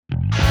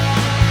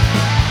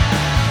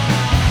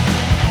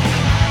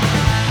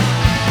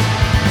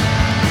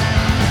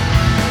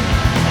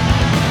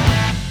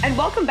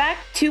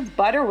to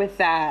Butter With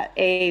That,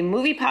 a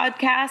movie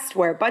podcast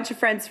where a bunch of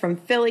friends from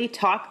Philly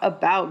talk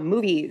about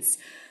movies.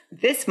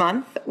 This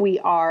month, we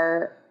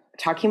are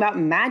talking about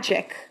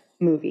magic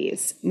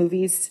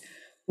movies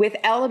with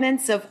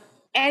elements of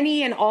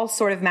any and all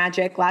sort of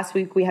magic. Last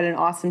week, we had an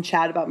awesome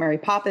chat about Mary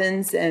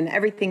Poppins and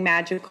everything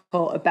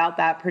magical about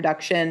that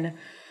production.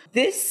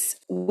 This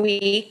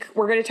week,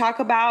 we're going to talk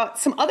about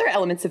some other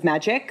elements of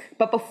magic.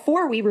 But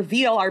before we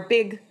reveal our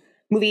big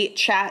movie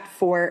chat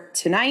for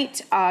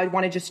tonight, I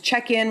want to just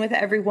check in with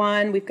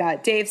everyone. We've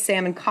got Dave,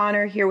 Sam, and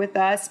Connor here with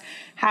us.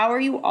 How are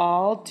you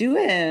all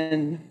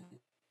doing?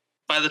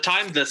 By the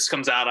time this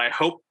comes out, I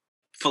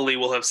hopefully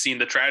will have seen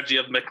The Tragedy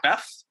of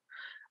Macbeth.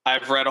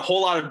 I've read a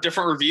whole lot of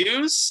different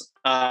reviews,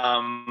 so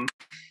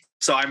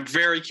I'm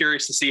very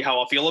curious to see how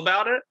I'll feel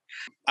about it.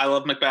 I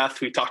love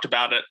Macbeth. We talked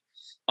about it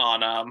on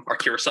my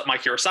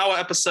Kurosawa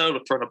episode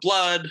with Throne of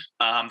Blood.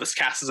 This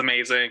cast is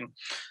amazing.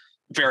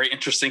 Very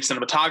interesting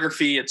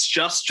cinematography. It's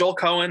just Joel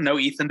Coen, no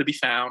Ethan to be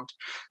found.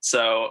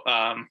 So,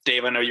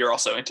 Dave, I know you're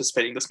also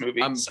anticipating this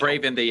movie. I'm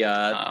braving the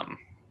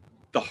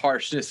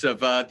harshness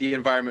of the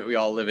environment we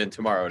all live in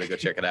tomorrow to go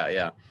check it out.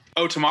 Yeah.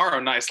 Oh, tomorrow.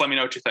 Nice. Let me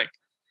know what you think.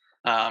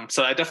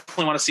 So I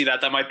definitely want to see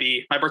that. That might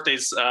be my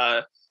birthday's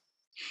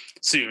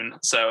soon.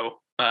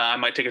 So I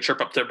might take a trip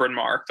up to Bryn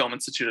Mawr Film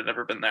Institute. I've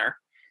never been there.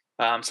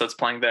 So it's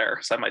playing there.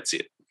 So I might see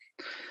it.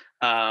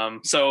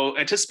 So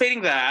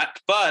anticipating that,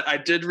 but I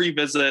did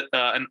revisit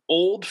an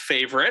old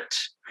favorite,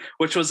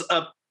 which was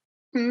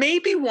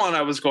maybe one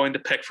I was going to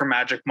pick for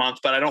Magic Month,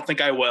 but I don't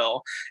think I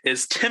will,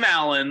 is Tim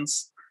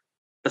Allen's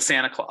The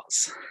Santa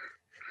Claus.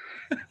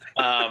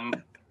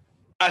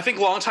 I think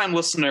longtime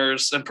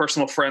listeners and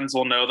personal friends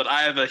will know that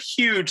I have a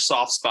huge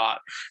soft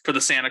spot for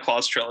the Santa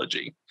Claus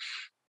trilogy.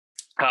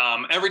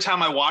 Every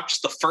time I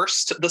watch the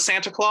first The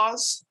Santa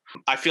Claus,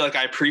 I feel like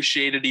I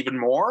appreciate it even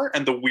more,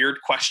 and the weird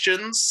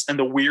questions and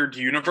the weird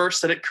universe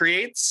that it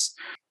creates.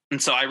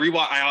 And so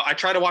I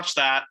try to watch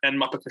that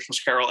and Muppet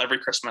Christmas Carol every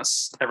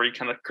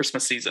kind of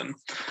Christmas season.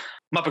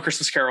 Muppet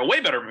Christmas Carol,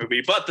 way better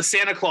movie, but The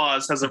Santa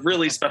Claus has a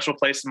really special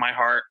place in my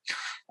heart.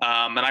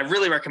 And I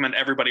really recommend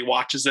everybody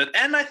watches it.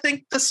 And I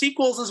think the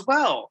sequels as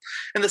well.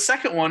 In the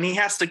second one, he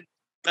has to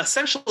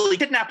essentially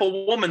kidnap a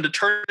woman to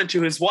turn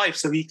into his wife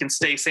so he can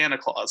stay Santa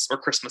Claus or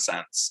Christmas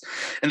ends.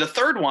 In the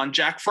third one,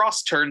 Jack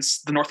Frost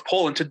turns the North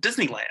Pole into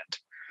Disneyland,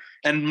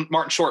 and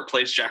Martin Short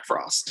plays Jack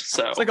Frost.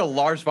 So it's like a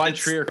Lars von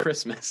Trier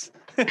Christmas.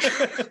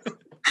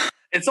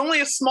 It's only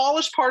a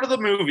smallish part of the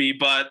movie,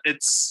 but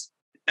it's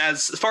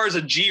as far as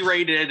a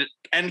G-rated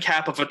end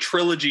cap of a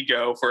trilogy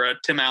go for a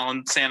Tim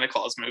Allen Santa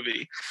Claus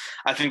movie.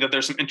 I think that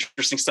there's some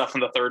interesting stuff in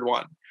the third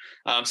one.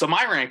 So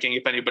my ranking,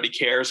 if anybody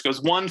cares,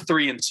 goes 1,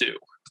 3, and 2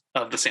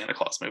 of the Santa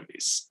Claus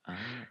movies.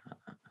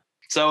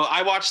 So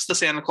I watched The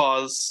Santa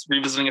Claus,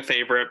 revisiting a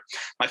favorite.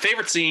 My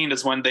favorite scene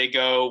is when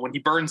he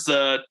burns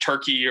the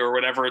turkey or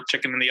whatever,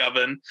 chicken in the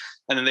oven,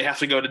 and then they have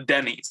to go to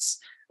Denny's.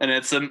 And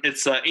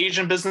it's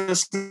Asian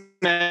businessmen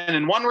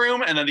in one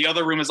room, and then the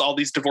other room is all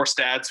these divorced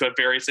dads who have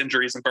various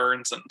injuries and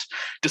burns and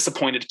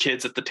disappointed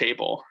kids at the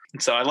table.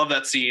 And so I love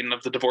that scene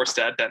of the divorced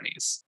dad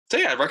Denny's. So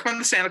yeah, I recommend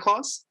The Santa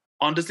Claus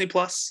on Disney+.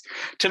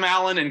 Tim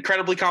Allen,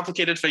 incredibly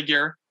complicated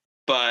figure,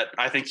 but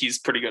I think he's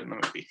pretty good in the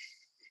movie.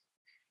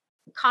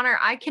 Connor,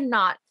 I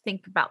cannot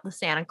think about the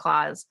Santa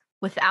Claus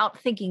without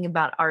thinking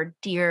about our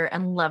dear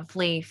and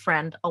lovely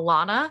friend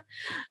Alana,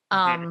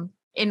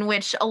 in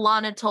which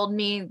Alana told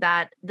me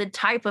that the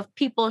type of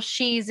people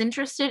she's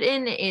interested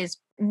in is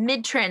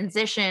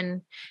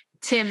mid-transition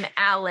Tim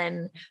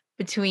Allen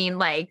between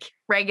like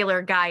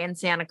regular guy and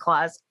Santa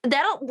Claus.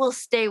 That will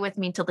stay with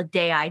me till the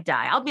day I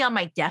die. I'll be on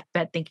my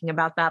deathbed thinking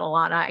about that,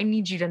 Alana. I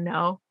need you to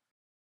know.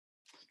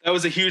 That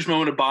was a huge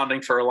moment of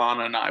bonding for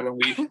Alana and I when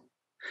we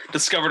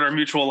discovered our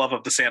mutual love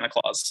of the Santa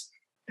Claus.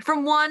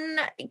 From one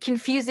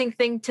confusing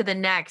thing to the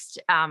next,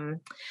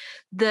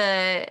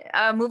 the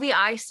movie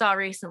I saw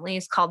recently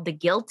is called The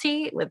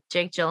Guilty with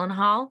Jake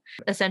Gyllenhaal.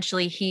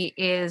 Essentially, he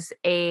is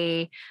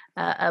a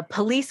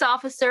police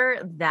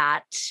officer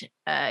that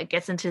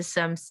gets into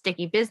some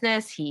sticky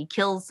business. He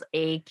kills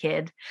a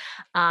kid.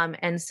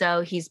 And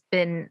so he's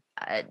been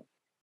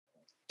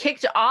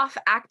kicked off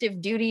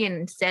active duty and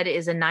instead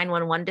is a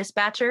 911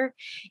 dispatcher.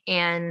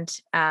 And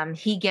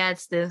he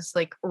gets this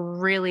like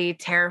really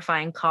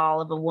terrifying call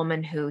of a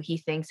woman who he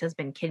thinks has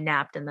been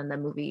kidnapped. And then the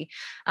movie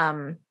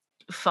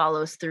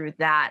follows through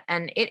that.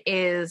 And it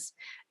is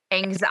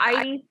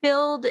anxiety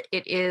filled.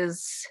 It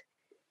is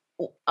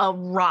a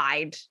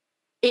ride.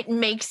 It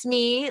makes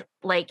me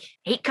like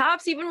hate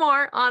cops even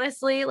more,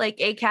 honestly, like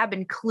ACAB,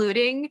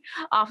 including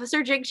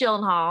Officer Jake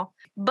Gyllenhaal.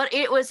 But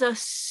it was a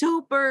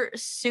super,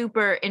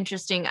 super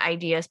interesting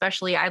idea,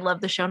 especially I love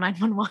the show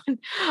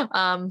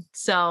 911.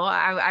 So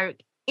I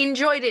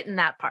enjoyed it in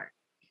that part.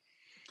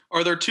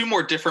 Are there two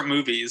more different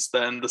movies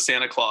than The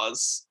Santa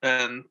Claus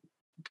and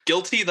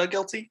Guilty? The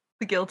Guilty,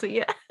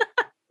 yeah.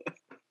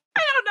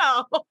 I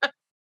don't know.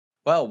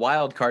 Well,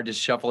 wild card to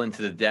shuffle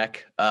into the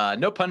deck,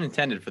 no pun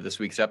intended for this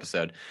week's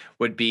episode,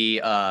 would be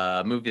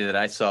a movie that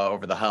I saw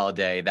over the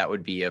holiday. That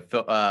would be a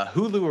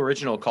Hulu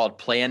original called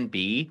Plan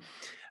B.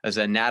 As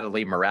a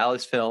Natalie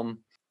Morales film.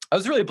 I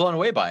was really blown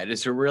away by it.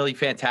 It's a really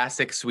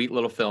fantastic, sweet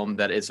little film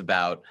that is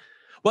about,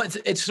 well,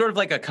 it's sort of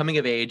like a coming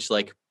of age,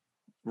 like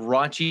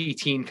raunchy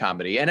teen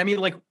comedy. And I mean,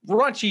 like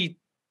raunchy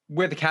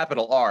where the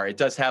capital R, it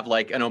does have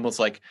like an almost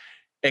like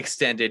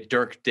extended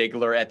Dirk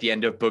Diggler at the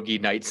end of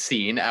Boogie Nights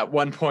scene at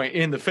one point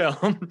in the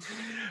film.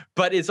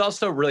 But it's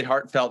also really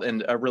heartfelt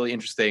and a really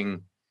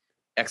interesting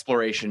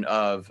exploration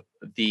of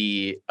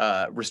the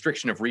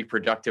restriction of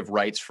reproductive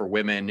rights for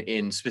women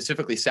in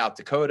specifically South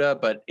Dakota,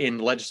 but in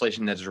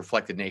legislation that is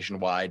reflected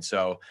nationwide.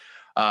 So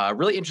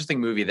really interesting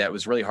movie that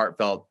was really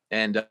heartfelt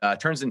and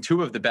turns in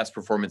two of the best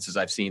performances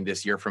I've seen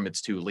this year from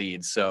its two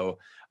leads. So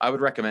I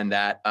would recommend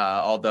that,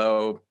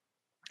 although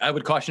I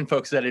would caution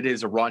folks that it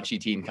is a raunchy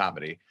teen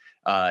comedy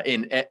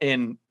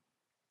in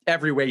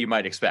every way you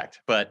might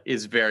expect, but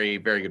is very,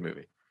 very good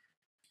movie.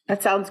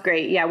 That sounds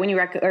great. Yeah, when you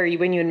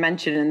when you had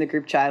mentioned it in the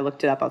group chat, I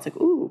looked it up. I was like,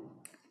 "Ooh,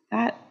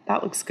 that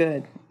looks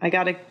good." I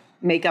got to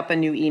make up a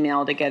new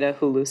email to get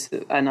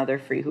another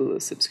free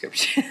Hulu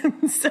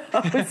subscription. So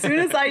as soon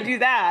as I do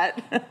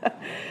that,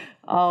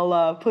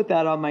 I'll put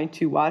that on my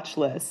to watch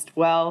list.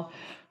 Well,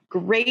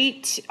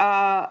 great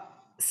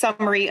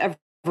summary of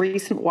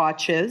recent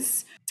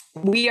watches.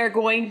 We are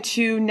going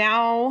to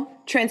now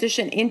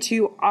transition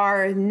into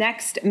our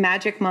next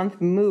Magic Month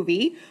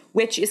movie,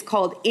 which is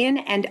called In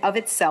and of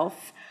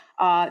Itself.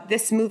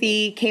 This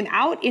movie came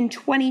out in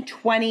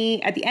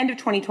 2020, at the end of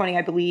 2020,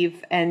 I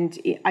believe, and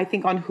I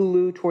think on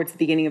Hulu towards the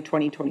beginning of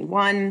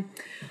 2021.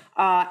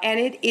 And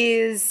it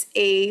is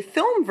a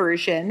film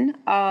version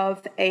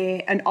of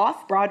an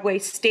off-Broadway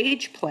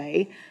stage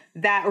play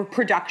or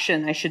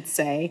production, I should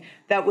say,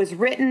 that was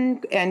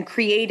written and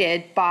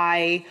created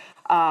by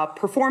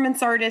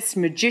performance artist,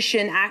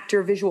 magician,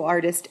 actor, visual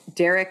artist,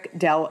 Derek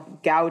Del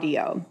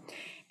Gaudio.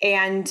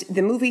 And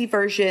the movie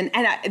version,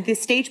 and the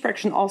stage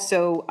production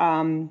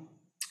also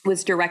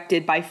was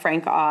directed by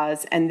Frank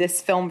Oz, and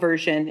this film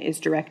version is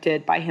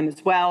directed by him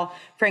as well.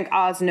 Frank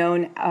Oz,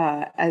 known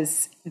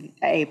as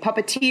a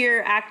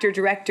puppeteer, actor,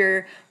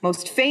 director,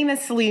 most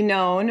famously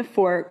known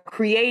for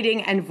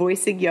creating and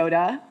voicing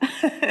Yoda.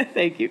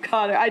 Thank you,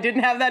 Connor. I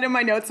didn't have that in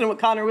my notes, and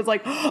Connor was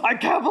like, I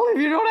can't believe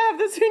you don't have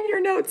this in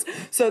your notes.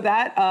 So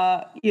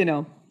that,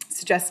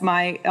 suggests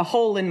a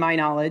hole in my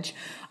knowledge,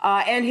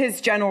 and his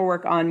general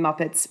work on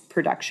Muppets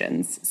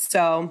productions.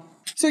 So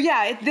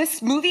yeah,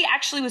 this movie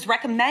actually was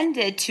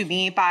recommended to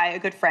me by a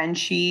good friend.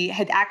 She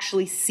had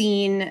actually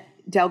seen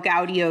Del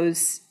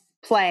Gaudio's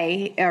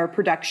play or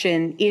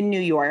production in New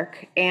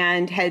York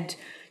and had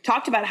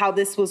talked about how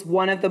this was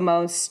one of the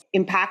most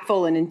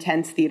impactful and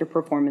intense theater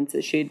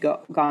performances she had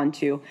gone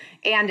to.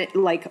 And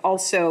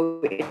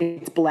also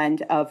its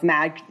blend of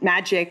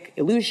magic,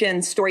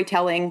 illusion,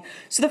 storytelling.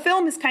 So the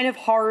film is kind of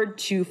hard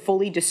to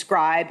fully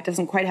describe. It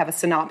doesn't quite have a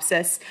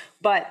synopsis,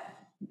 but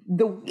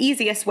the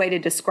easiest way to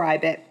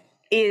describe it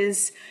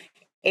is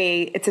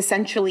it's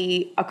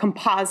essentially a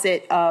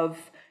composite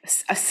of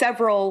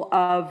several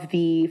of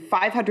the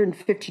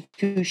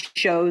 552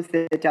 shows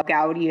that Del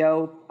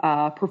Gaudio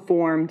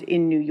performed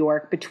in New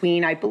York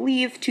between, I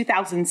believe,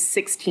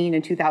 2016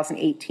 and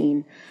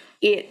 2018.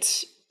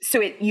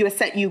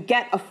 You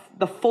get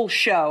the full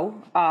show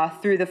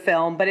through the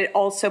film, but it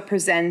also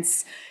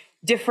presents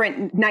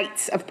different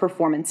nights of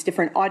performance,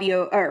 different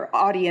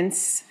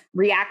audience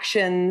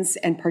reactions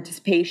and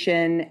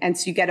participation. And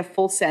so you get a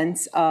full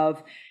sense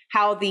of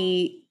how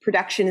the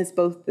production is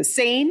both the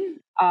same,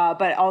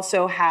 but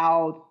also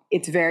how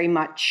it's very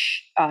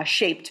much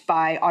shaped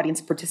by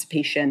audience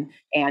participation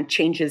and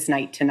changes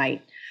night to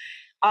night.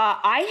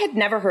 I had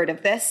never heard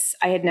of this.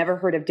 I had never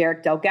heard of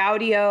Derek Del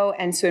Gaudio.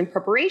 And so in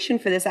preparation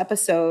for this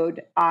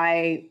episode,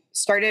 I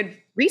started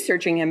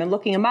researching him and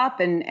looking him up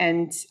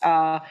and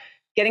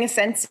getting a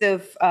sense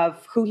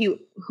of who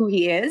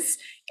he is.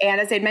 And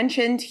as I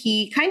mentioned,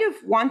 he kind of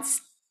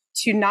wants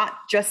to not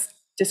just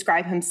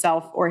describe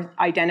himself or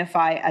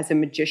identify as a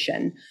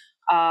magician.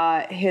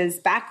 His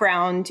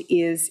background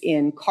is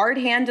in card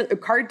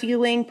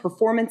dealing,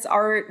 performance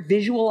art,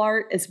 visual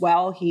art as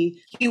well.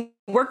 He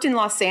worked in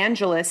Los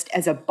Angeles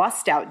as a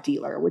bust-out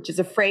dealer, which is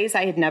a phrase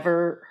I had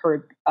never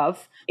heard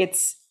of.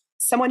 It's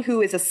someone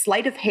who is a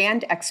sleight of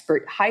hand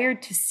expert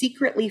hired to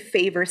secretly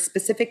favor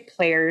specific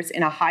players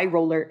in high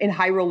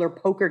roller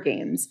poker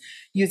games,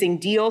 using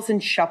deals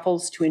and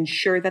shuffles to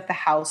ensure that the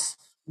house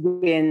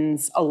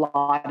wins a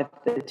lot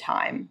of the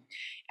time.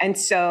 And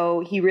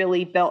so he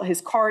really built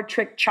his card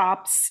trick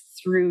chops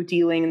through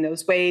dealing in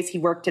those ways. He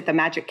worked at the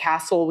Magic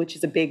Castle, which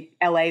is a big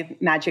LA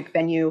magic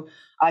venue.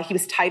 He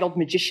was titled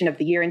Magician of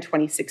the Year in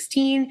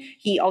 2016.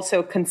 He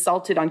also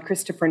consulted on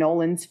Christopher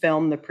Nolan's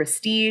film, The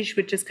Prestige,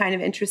 which is kind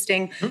of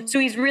interesting. Mm-hmm. So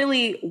he's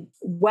really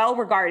well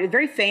regarded,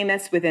 very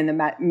famous within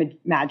the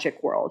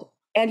magic world.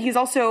 And he's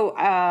also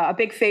a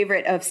big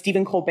favorite of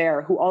Stephen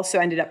Colbert, who also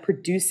ended up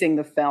producing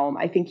the film.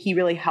 I think he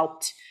really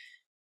helped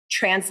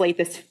translate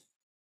this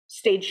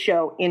stage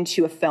show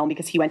into a film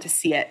because he went to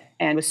see it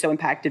and was so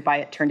impacted by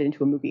it, turned it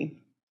into a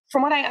movie.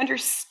 From what I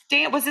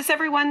understand, was this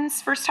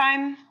everyone's first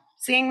time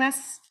seeing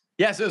this?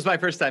 Yes, it was my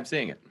first time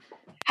seeing it.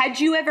 Had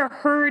you ever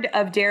heard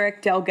of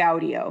Derek Del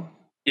Gaudio?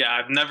 Yeah,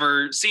 I've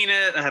never seen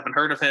it. I haven't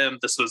heard of him.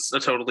 This was a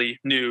totally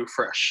new,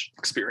 fresh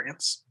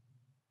experience.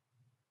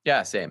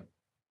 Yeah, same.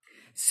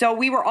 So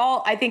we were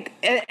all, I think,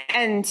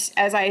 and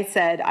as I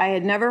said, I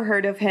had never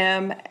heard of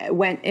him,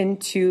 went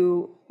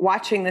into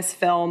watching this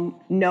film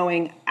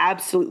knowing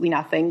absolutely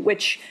nothing,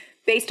 which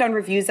based on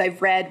reviews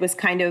I've read was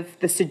kind of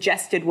the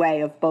suggested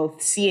way of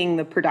both seeing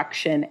the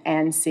production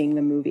and seeing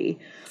the movie.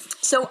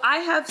 So I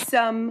have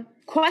some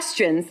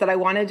questions that I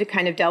wanted to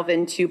kind of delve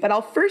into, but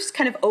I'll first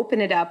kind of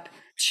open it up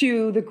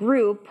to the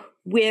group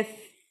with,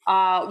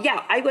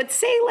 I would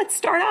say let's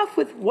start off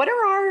with what's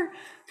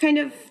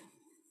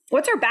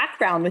our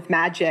background with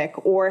magic,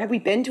 or have we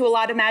been to a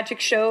lot of magic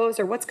shows,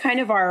 or what's kind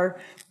of our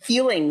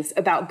feelings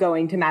about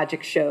going to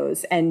magic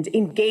shows and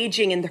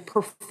engaging in the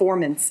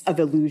performance of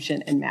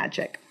illusion and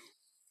magic?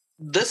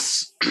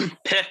 This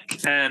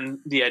pick and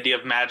the idea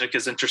of magic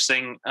is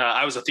interesting.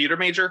 I was a theater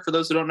major, for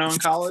those who don't know, in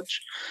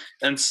college.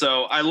 And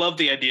so I love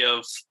the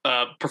idea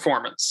of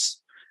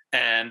performance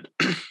and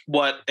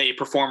what a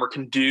performer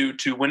can do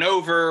to win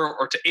over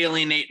or to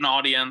alienate an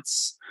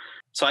audience.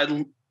 So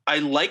I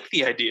like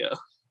the idea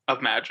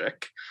of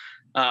magic.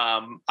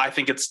 I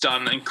think it's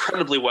done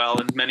incredibly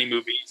well in many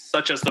movies,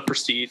 such as The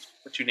Prestige,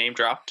 which you name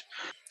dropped,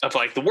 of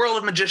like the world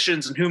of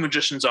magicians and who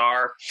magicians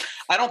are.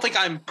 I don't think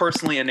I'm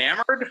personally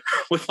enamored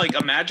with like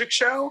a magic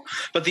show,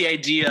 but the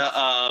idea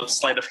of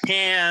sleight of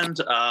hand,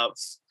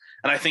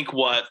 and I think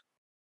what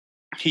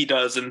he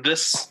does in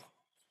this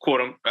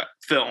quote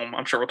film,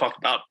 I'm sure we'll talk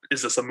about,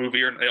 is this a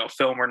movie or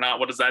film or not?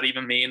 What does that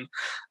even mean?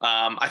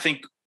 I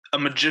think a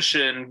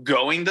magician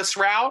going this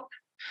route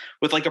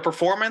with like a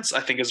performance, I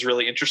think is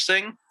really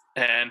interesting.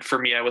 And for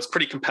me, I was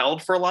pretty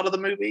compelled for a lot of the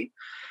movie.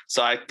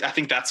 So I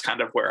think that's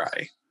kind of where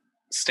I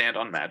stand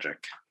on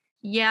magic.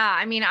 Yeah,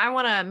 I mean, I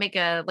want to make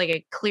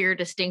a clear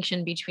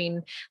distinction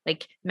between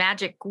like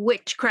magic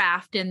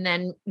witchcraft and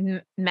then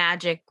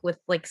magic with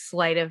like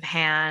sleight of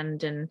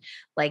hand and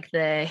like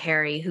the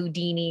Harry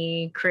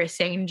Houdini, Chris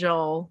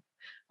Angel,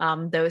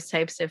 those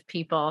types of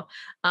people.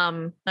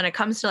 When it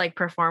comes to like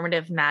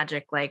performative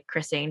magic, like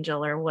Chris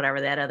Angel or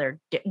whatever that other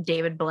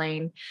David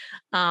Blaine,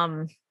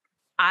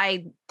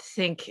 I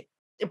think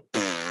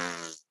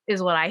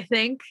is what I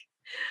think.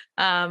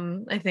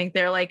 I think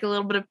they're like a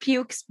little bit of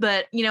pukes,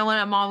 but you know what?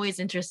 I'm always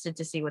interested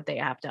to see what they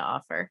have to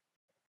offer.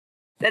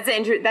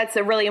 That's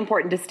a really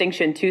important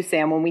distinction too,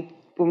 Sam.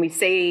 When we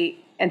say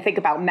and think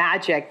about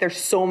magic, there's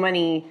so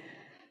many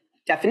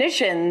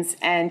definitions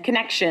and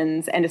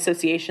connections and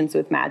associations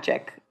with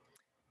magic.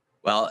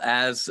 Well,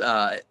 as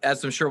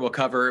I'm sure we'll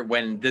cover,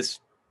 when this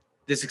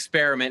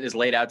experiment is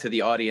laid out to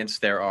the audience,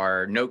 there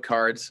are note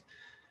cards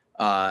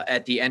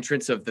at the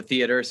entrance of the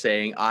theater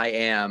saying, "I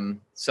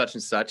am such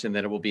and such," and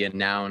then it will be a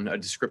noun, a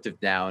descriptive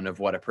noun of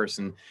what a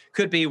person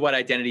could be, what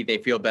identity they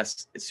feel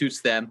best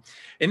suits them.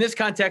 In this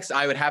context,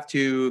 I would have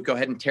to go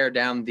ahead and tear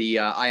down the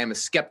 "I am a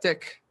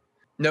skeptic"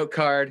 note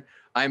card.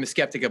 I am a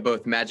skeptic of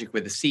both magic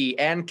with a C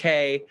and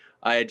K.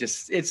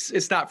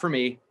 It's not for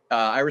me.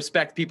 I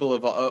respect people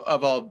of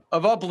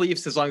all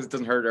beliefs as long as it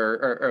doesn't hurt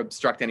or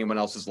obstruct anyone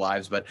else's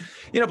lives. But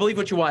believe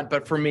what you want.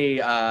 But for me,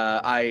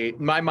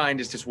 my mind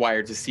is just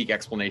wired to seek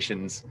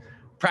explanations,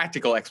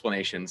 practical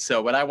explanations.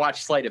 So when I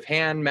watch sleight of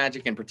hand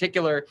magic in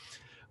particular,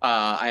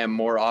 I am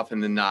more often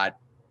than not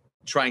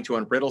trying to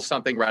unriddle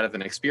something rather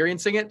than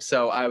experiencing it.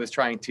 So I was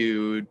trying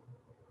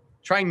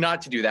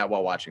not to do that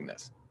while watching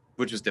this,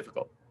 which was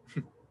difficult.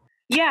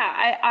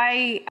 Yeah,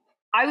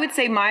 I would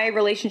say my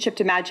relationship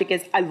to magic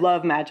is I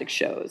love magic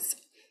shows.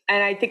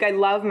 And I think I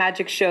love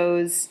magic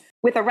shows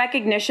with a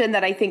recognition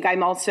that I think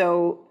I'm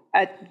also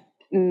at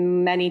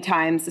many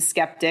times a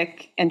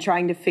skeptic and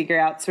trying to figure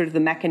out sort of the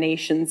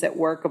machinations at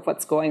work of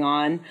what's going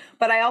on.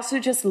 But I also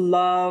just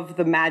love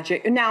the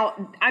magic.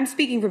 Now, I'm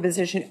speaking from a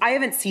position, I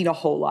haven't seen a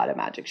whole lot of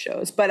magic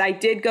shows, but I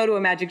did go to a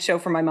magic show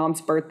for my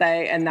mom's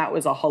birthday, and that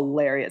was a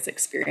hilarious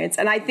experience.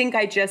 And I think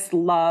I just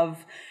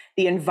love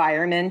the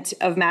environment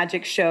of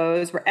magic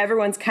shows where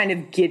everyone's kind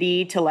of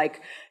giddy to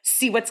like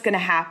see what's going to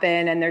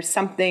happen. And there's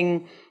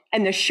something,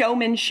 and the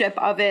showmanship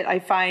of it, I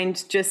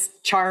find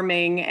just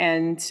charming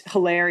and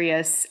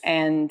hilarious.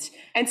 And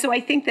so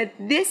I think that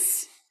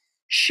this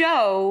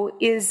show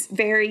is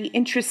very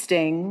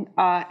interesting.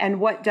 And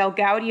what Del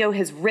Gaudio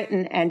has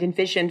written and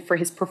envisioned for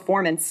his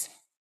performance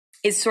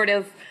is sort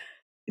of,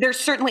 there's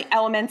certainly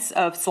elements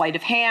of sleight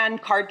of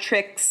hand, card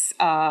tricks,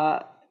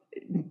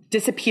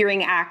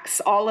 disappearing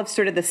acts, all of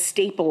sort of the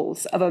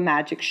staples of a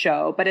magic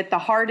show. But at the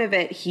heart of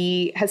it,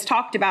 he has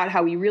talked about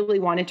how he really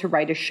wanted to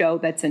write a show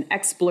that's an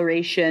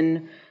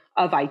exploration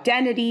of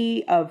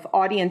identity, of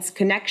audience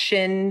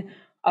connection,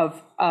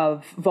 of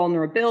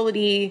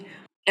vulnerability,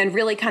 and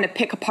really kind of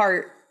pick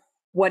apart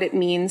what it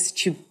means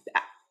to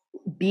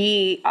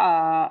be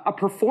a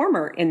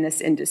performer in this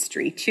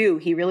industry too.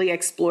 He really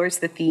explores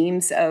the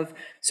themes of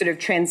sort of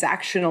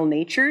transactional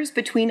natures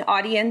between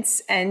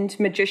audience and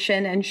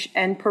magician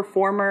and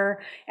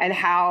performer, and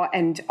how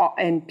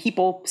and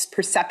people's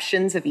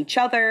perceptions of each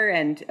other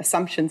and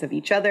assumptions of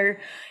each other.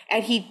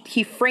 And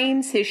he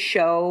frames his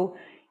show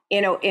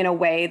in a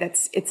way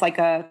it's like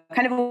a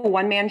kind of a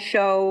one-man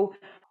show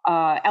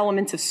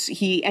elements of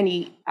he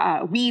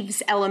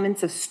weaves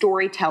elements of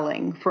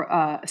storytelling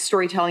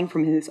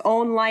from his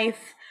own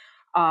life,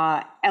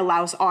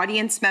 allows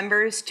audience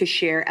members to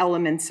share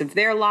elements of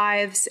their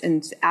lives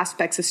and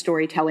aspects of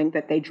storytelling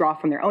that they draw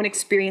from their own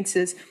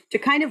experiences to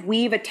kind of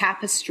weave a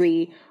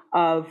tapestry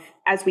of,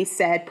 as we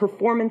said,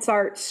 performance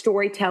art,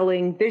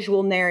 storytelling,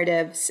 visual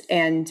narratives,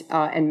 and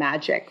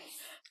magic.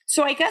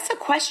 So I guess a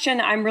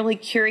question I'm really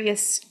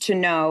curious to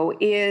know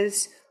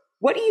is,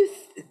 what do you,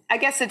 I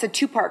guess it's a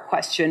two-part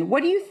question.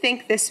 What do you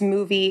think this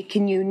movie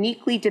can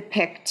uniquely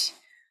depict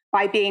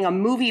by being a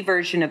movie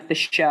version of the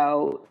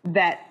show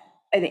that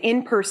an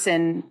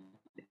in-person,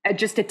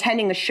 just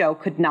attending the show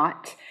could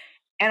not?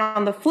 And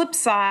on the flip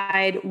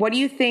side, what do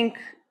you think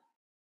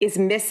is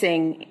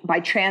missing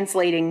by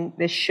translating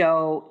this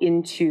show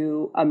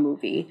into a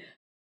movie?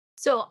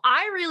 So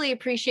I really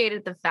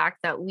appreciated the fact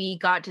that we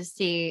got to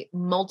see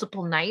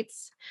multiple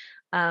nights.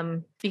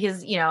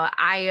 Because,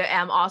 I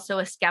am also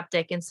a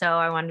skeptic. And so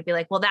I wanted to be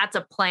like, well, that's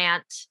a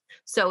plant.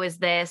 So is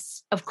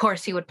this. Of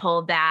course, he would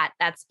pull that.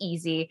 That's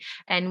easy.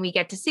 And we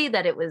get to see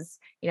that it was,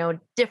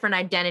 different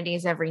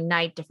identities every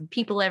night, different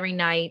people every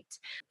night.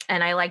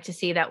 And I like to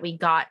see that we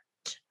got,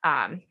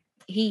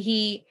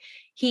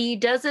 he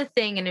does a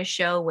thing in his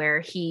show where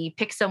he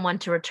picks someone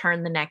to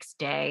return the next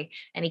day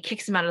and he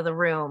kicks them out of the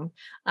room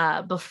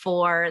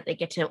before they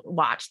get to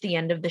watch the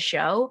end of the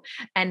show.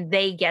 And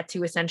they get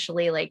to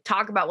essentially like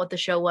talk about what the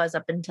show was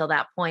up until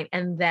that point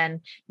and then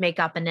make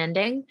up an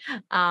ending.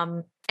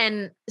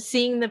 And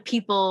seeing the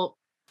people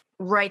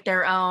write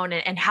their own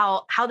and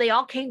how they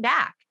all came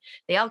back.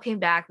 They all came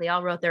back. They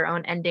all wrote their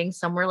own endings.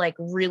 Some were like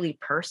really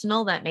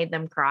personal that made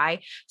them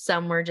cry.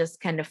 Some were just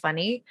kind of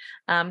funny.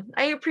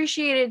 I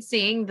appreciated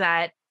seeing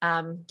that,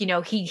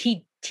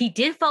 he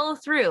did follow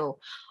through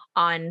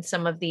on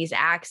some of these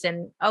acts,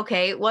 and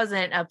okay, it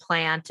wasn't a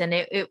plant and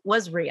it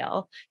was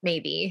real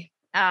maybe.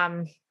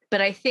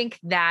 But I think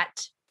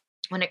that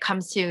when it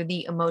comes to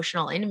the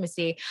emotional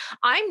intimacy,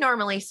 I'm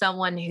normally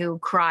someone who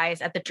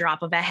cries at the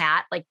drop of a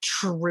hat, like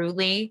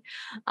truly.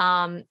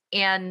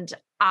 And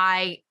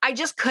I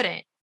just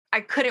couldn't.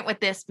 I couldn't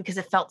with this because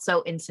it felt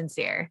so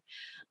insincere.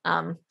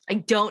 I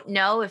don't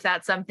know if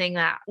that's something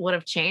that would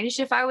have changed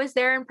if I was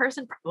there in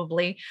person,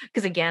 probably,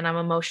 because again, I'm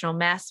an emotional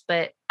mess,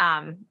 but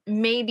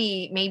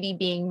maybe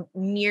being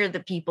near the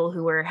people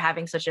who were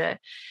having such a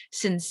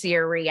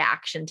sincere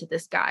reaction to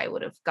this guy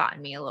would have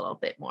gotten me a little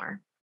bit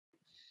more.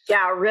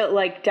 Yeah,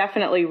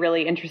 definitely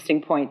really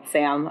interesting point,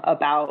 Sam,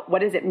 about what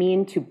does it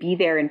mean to be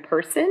there in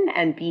person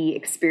and be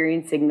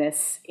experiencing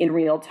this in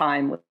real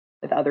time with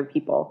other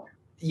people.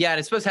 Yeah, and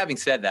I suppose having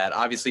said that,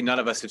 obviously none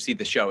of us have seen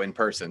the show in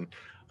person.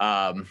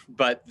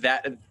 But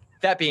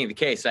that being the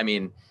case, I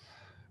mean,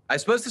 I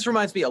suppose this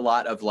reminds me a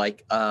lot of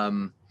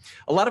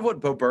a lot of what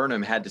Bo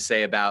Burnham had to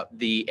say about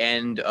the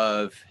end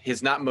of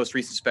his not most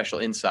recent special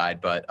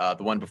Inside, but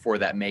the one before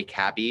that, Make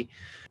Happy.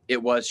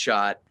 It was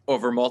shot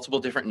over multiple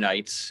different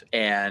nights,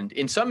 and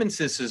in some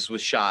instances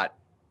was shot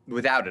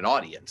without an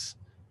audience,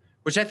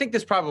 which I think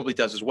this probably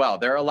does as well.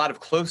 There are a lot of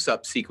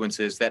close-up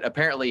sequences that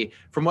apparently,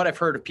 from what I've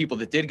heard of people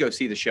that did go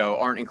see the show,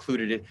 aren't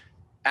included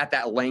at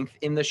that length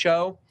in the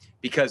show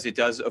because it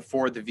does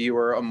afford the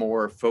viewer a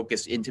more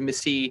focused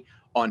intimacy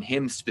on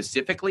him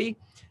specifically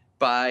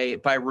by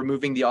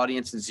removing the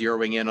audience and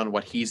zeroing in on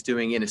what he's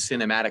doing in a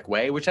cinematic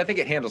way, which I think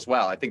it handles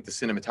well. I think the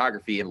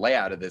cinematography and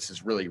layout of this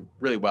is really,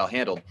 really well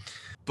handled.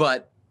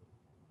 But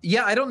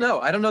yeah, I don't know.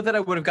 I don't know that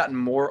I would have gotten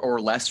more or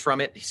less from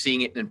it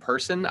seeing it in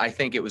person. I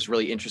think it was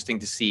really interesting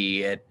to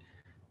see it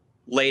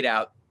laid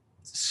out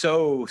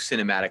so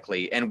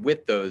cinematically and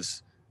with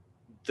those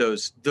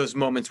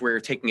moments where you're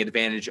taking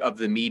advantage of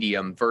the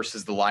medium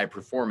versus the live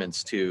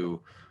performance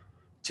to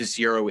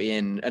zero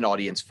in an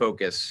audience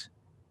focus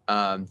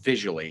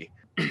visually.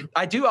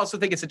 I do also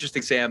think it's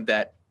interesting, Sam,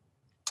 that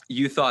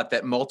you thought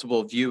that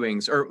multiple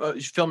viewings or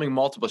filming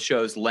multiple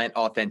shows lent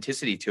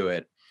authenticity to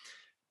it.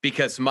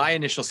 Because my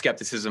initial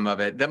skepticism of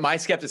it, that my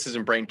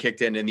skepticism brain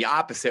kicked in the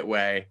opposite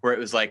way, where it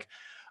was like,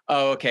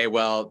 oh, okay,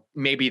 well,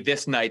 maybe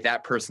this night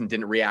that person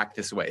didn't react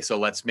this way, so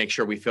let's make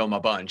sure we film a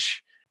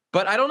bunch.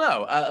 But I don't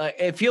know.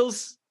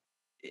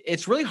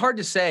 It's really hard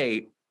to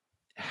say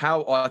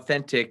how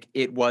authentic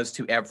it was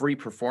to every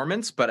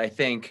performance, but I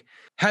think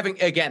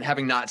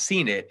having not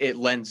seen it, it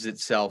lends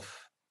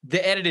itself,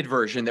 the edited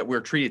version that we're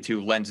treated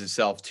to lends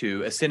itself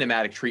to a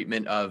cinematic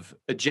treatment of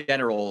a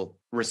general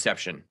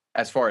reception,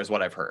 as far as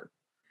what I've heard.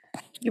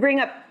 You bring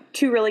up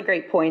two really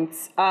great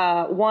points.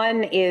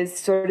 One is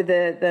sort of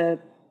the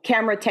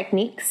camera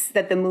techniques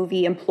that the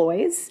movie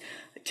employs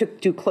to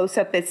do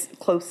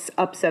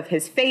close-ups of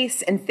his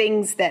face and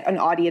things that an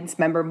audience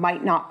member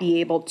might not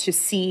be able to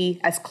see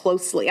as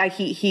closely.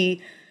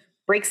 He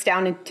breaks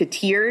down into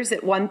tears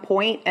at one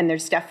point, and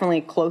there's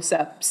definitely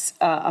close-ups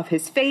of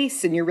his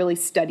face, and you're really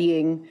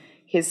studying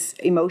his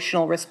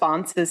emotional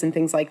responses and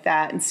things like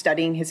that and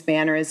studying his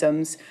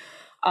mannerisms.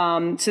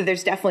 So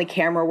there's definitely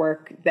camera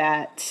work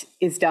that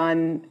is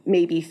done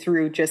maybe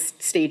through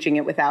just staging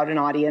it without an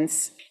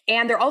audience.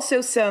 And there are also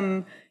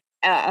some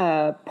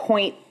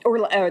point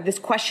or this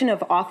question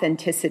of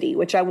authenticity,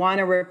 which I want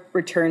to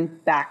return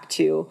back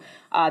to,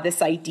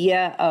 this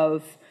idea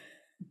of,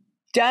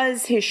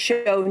 does his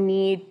show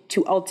need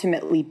to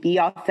ultimately be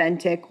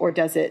authentic, or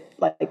does it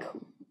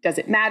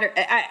matter?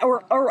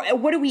 Or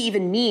what do we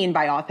even mean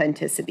by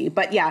authenticity?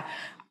 But yeah.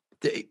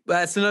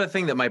 That's another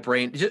thing that my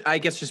brain, I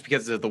guess just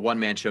because of the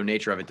one-man show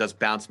nature of it, does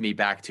bounce me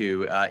back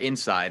to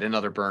Inside,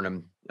 another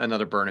Burnham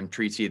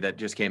treatise that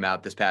just came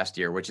out this past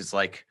year, which is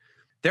like,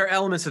 there are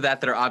elements of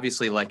that are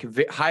obviously like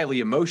highly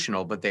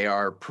emotional, but they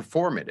are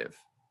performative,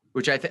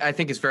 which I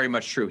think is very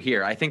much true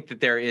here. I think that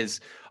there is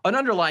an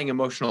underlying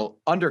emotional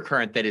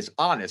undercurrent that is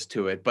honest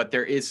to it, but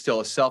there is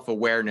still a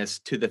self-awareness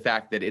to the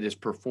fact that it is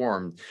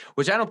performed,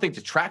 which I don't think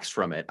detracts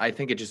from it. I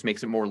think it just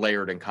makes it more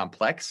layered and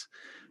complex.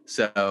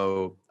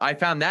 So I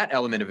found that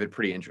element of it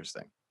pretty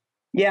interesting.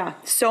 Yeah,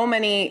 so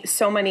many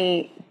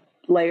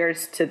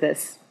layers to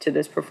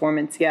this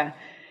performance. Yeah.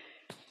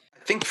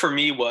 I think for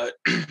me, what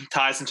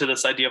ties into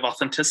this idea of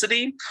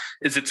authenticity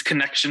is its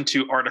connection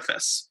to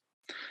artifice.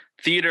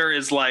 Theater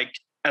is like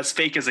as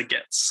fake as it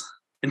gets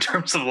in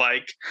terms of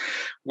like,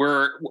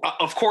 we're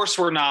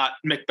not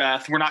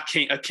Macbeth. We're not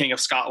a king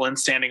of Scotland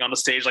standing on the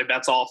stage. Like,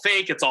 that's all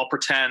fake. It's all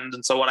pretend.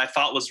 And so what I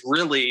thought was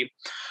really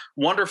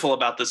wonderful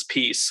about this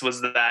piece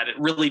was that it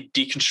really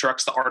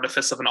deconstructs the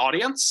artifice of an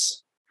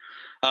audience,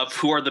 of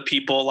who are the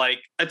people. Like,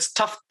 it's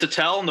tough to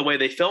tell in the way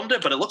they filmed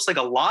it, but it looks like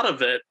a lot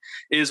of it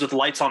is with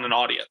lights on an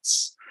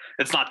audience.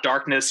 It's not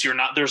darkness.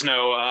 There's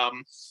no,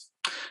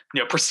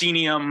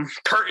 proscenium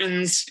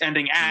curtains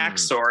ending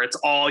acts, or it's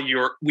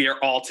we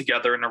are all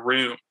together in a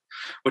room,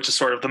 which is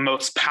sort of the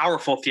most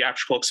powerful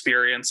theatrical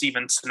experience,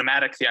 even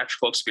cinematic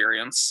theatrical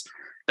experience,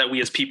 that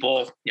we as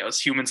people, as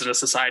humans in a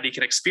society,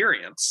 can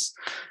experience.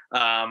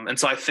 And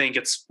so I think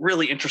it's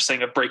really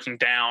interesting of breaking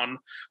down.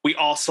 We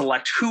all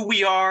select who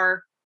we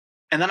are,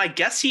 and then I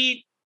guess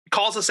he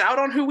calls us out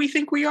on who we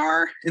think we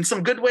are in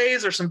some good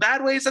ways or some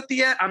bad ways at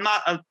the end. I'm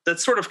not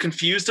that's sort of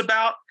confused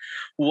about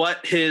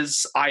what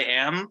his I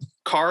am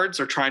cards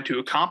are trying to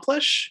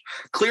accomplish.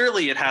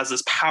 Clearly it has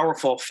this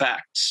powerful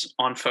effect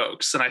on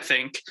folks. And I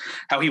think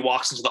how he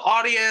walks into the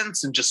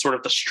audience and just sort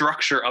of the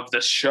structure of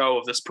this show,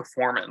 of this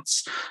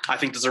performance, I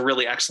think does a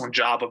really excellent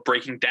job of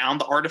breaking down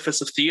the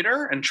artifice of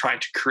theater and trying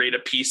to create a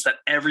piece that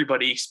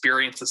everybody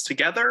experiences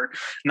together,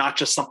 not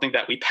just something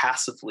that we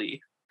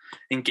passively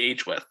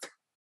engage with.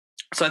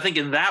 So I think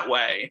in that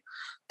way,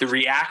 the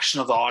reaction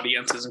of the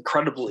audience is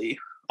incredibly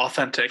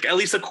authentic, at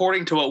least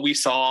according to what we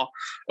saw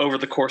over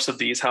the course of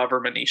these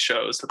however many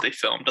shows that they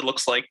filmed. It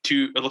looks like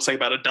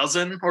about a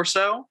dozen or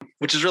so,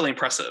 which is really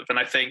impressive. And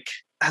I think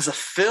as a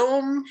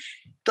film,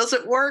 does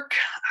it work?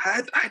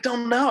 I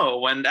don't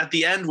know. And at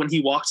the end, when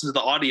he walks into the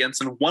audience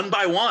and one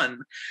by one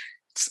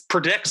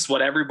predicts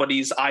what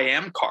everybody's I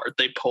am card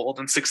they pulled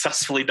and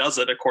successfully does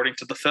it according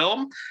to the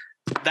film,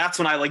 that's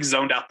when I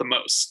zoned out the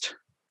most.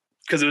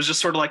 Because it was just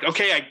sort of like,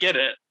 okay, I get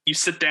it. You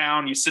sit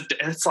down,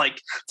 it's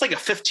like a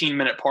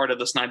 15-minute part of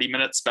this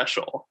 90-minute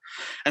special.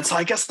 And so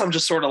I guess I'm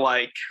just sort of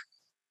like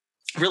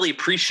really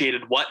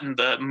appreciated what in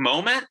the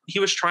moment he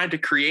was trying to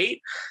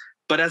create.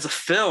 But as a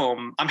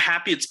film, I'm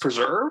happy it's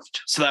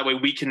preserved. So that way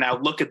we can now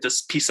look at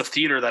this piece of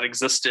theater that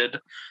existed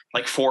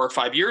like 4 or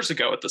 5 years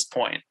ago at this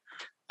point.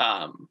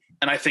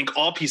 And I think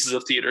all pieces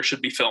of theater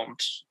should be filmed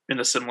in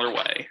a similar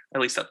way.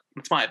 At least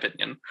that's my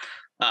opinion.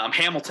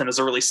 Hamilton is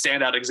a really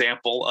standout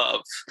example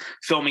of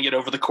filming it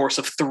over the course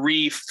of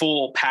 3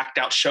 full packed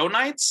out show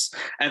nights,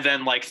 and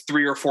then like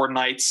 3 or 4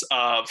 nights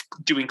of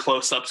doing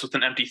close-ups with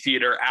an empty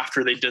theater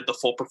after they did the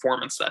full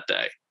performance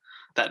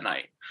that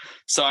night.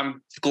 So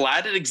I'm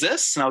glad it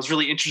exists. And I was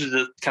really interested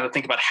to kind of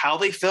think about how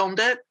they filmed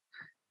it.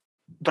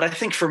 But I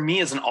think for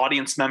me as an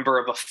audience member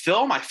of a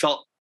film, I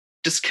felt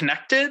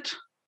disconnected.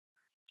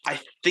 I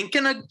think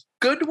in a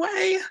good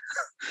way,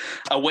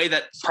 a way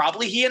that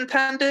probably he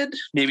intended,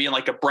 maybe in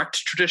like a Brecht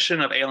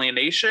tradition of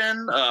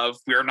alienation, of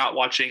we are not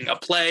watching a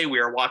play, we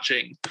are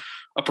watching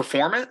a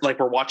performance, like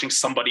we're watching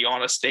somebody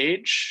on a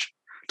stage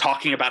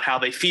talking about how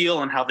they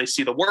feel and how they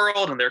see the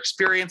world and their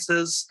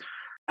experiences.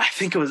 I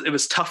think it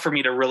was tough for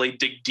me to really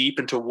dig deep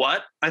into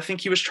what I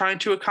think he was trying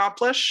to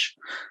accomplish.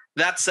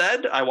 That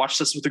said, I watched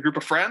this with a group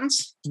of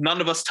friends.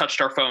 None of us touched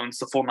our phones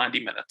the full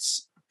 90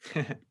 minutes.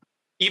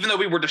 Even though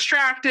we were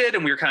distracted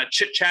and we were kind of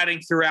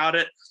chit-chatting throughout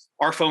it,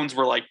 our phones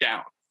were like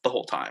down the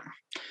whole time.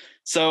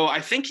 So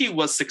I think he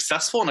was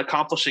successful in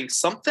accomplishing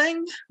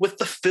something with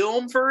the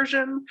film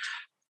version.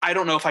 I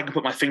don't know if I can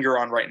put my finger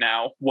on right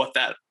now what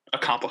that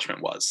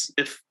accomplishment was,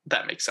 if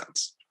that makes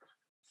sense.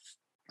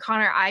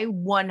 Connor, I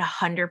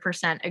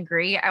 100%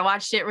 agree. I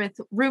watched it with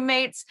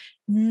roommates.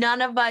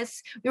 None of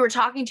us, we were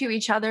talking to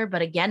each other,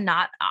 but again,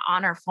 not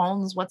on our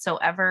phones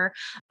whatsoever.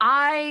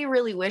 I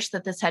really wish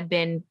that this had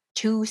been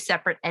 2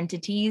 separate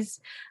entities.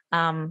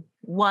 One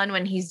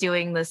when he's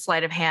doing the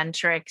sleight of hand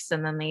tricks,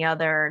 and then the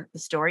other, the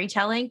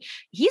storytelling.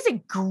 He's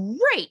a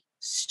great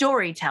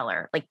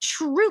storyteller. Like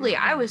truly,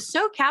 I was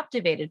so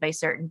captivated by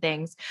certain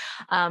things.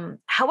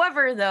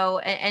 However, though,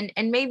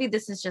 and maybe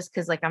this is just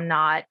because like I'm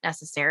not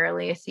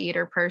necessarily a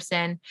theater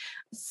person,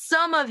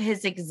 some of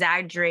his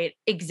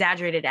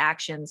exaggerated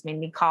actions made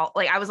me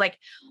like I was like,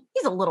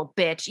 he's a little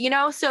bitch, you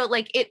know? So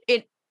like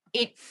it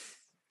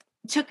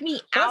took me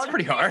out. That's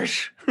pretty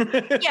harsh.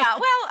 Yeah,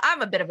 well,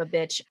 I'm a bit of a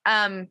bitch.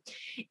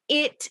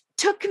 It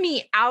took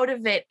me out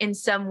of it in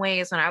some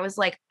ways when I was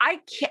like, I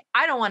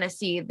don't want to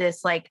see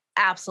this like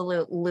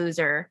absolute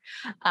loser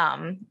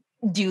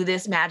do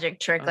this magic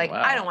trick.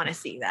 Wow. I don't want to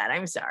see that.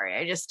 I'm sorry.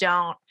 I just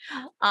don't.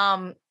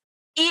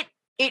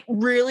 It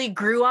really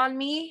grew on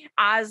me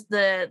as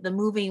the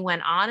movie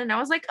went on. And I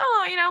was like,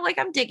 oh, you know, like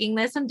I'm digging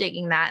this, I'm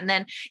digging that. And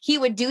then he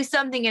would do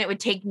something and it would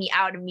take me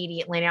out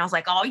immediately. And I was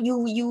like, oh,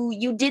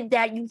 you did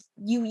that.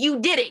 You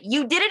did it.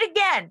 You did it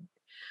again.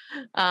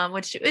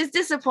 Which is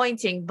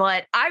disappointing,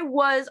 but I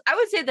would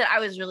say that I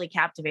was really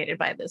captivated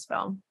by this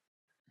film.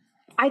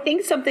 I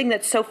think something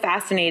that's so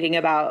fascinating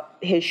about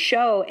his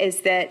show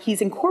is that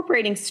he's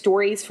incorporating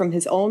stories from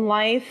his own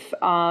life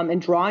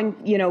and drawing,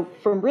 you know,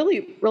 from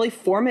really, really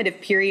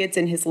formative periods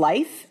in his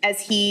life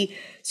as he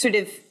sort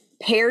of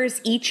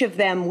pairs each of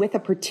them with a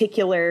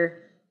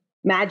particular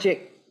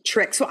magic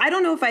trick. So I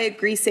don't know if I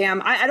agree,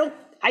 Sam.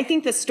 I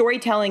think the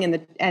storytelling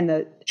and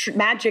the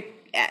magic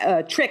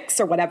tricks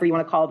or whatever you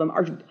want to call them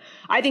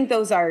I think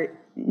those are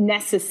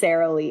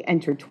necessarily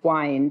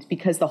intertwined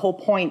because the whole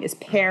point is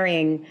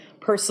pairing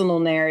personal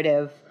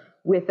narrative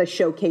with a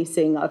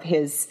showcasing of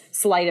his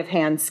sleight of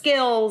hand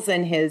skills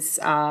and his,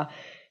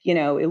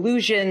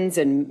 illusions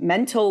and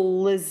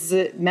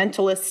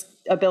mentalist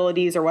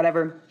abilities or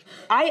whatever.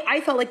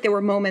 I felt like there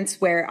were moments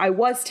where I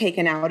was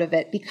taken out of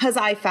it because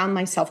I found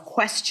myself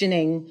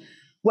questioning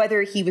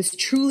whether he was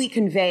truly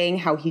conveying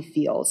how he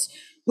feels,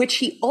 which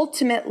he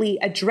ultimately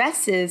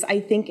addresses, I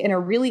think, in a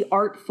really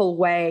artful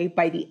way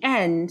by the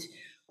end,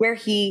 where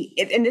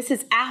and this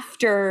is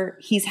after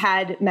he's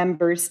had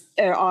members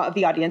of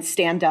the audience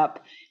stand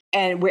up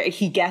and where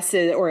he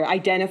guesses or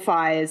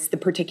identifies the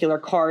particular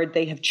card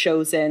they have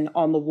chosen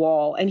on the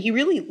wall. And he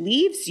really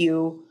leaves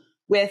you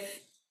with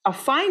a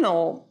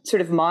final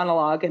sort of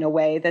monologue in a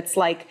way that's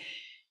like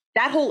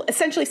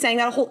essentially saying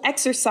that whole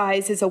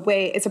exercise is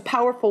a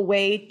powerful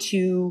way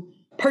to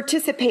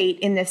participate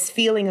in this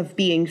feeling of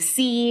being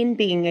seen,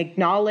 being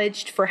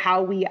acknowledged for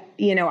how we,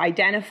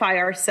 identify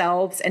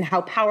ourselves and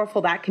how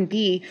powerful that can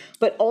be.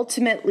 But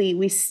ultimately,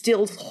 we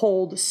still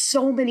hold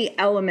so many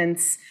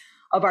elements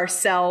of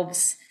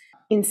ourselves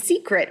in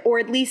secret, or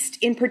at least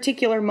in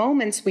particular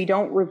moments, we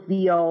don't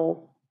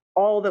reveal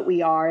all that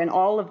we are and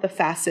all of the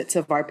facets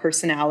of our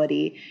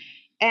personality.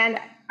 And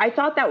I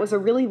thought that was a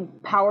really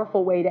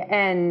powerful way to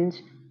end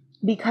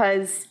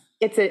because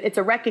it's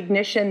a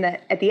recognition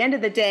that at the end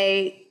of the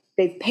day,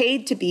 they've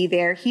paid to be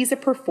there. He's a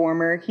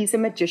performer. He's a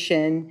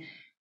magician.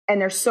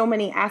 And there's so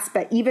many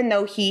aspects, even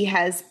though he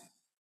has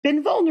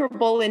been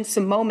vulnerable in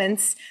some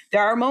moments,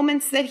 there are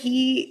moments that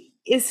he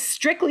is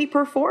strictly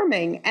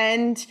performing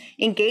and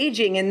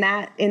engaging in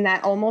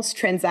that almost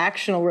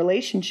transactional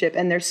relationship.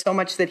 And there's so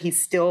much that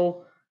he's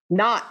still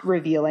not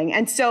revealing.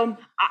 And so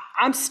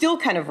I'm still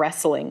kind of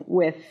wrestling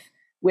with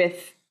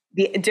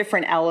the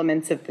different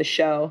elements of the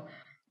show.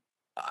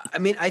 I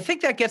mean, I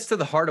think that gets to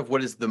the heart of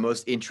what is the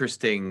most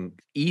interesting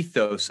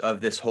ethos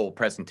of this whole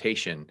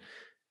presentation.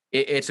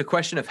 It's a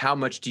question of how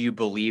much do you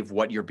believe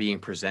what you're being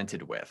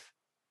presented with?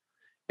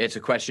 It's a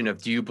question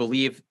of, do you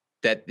believe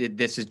that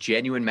this is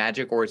genuine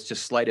magic or it's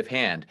just sleight of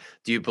hand?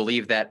 Do you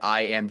believe that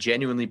I am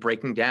genuinely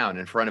breaking down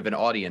in front of an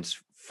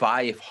audience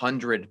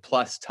 500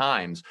 plus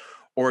times?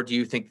 Or do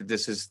you think that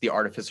this is the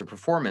artifice of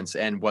performance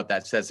and what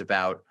that says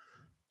about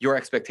your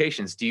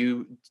expectations?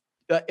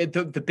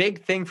 The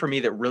big thing for me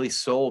that really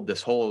sold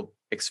this whole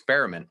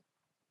experiment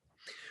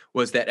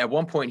was that at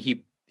one point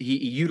he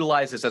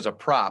utilized this as a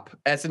prop,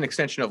 as an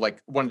extension of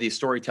like one of these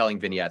storytelling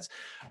vignettes,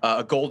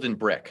 a golden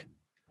brick,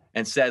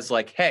 and says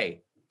like,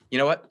 hey, you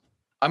know what?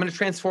 I'm going to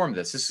transform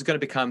this. This is going to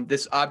become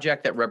this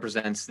object that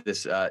represents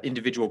this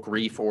individual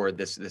grief or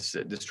this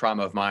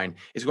trauma of mine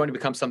is going to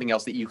become something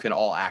else that you can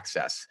all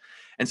access.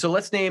 And so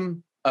let's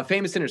name a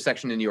famous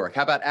intersection in New York.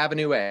 How about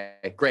Avenue A?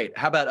 Great.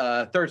 How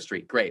about 3rd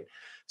Street? Great.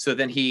 So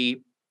then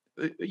he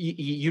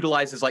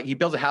utilizes, like, he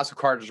builds a house of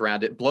cards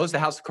around it, blows the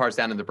house of cards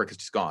down, and the brick is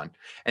just gone.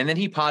 And then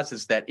he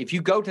posits that if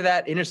you go to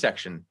that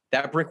intersection,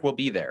 that brick will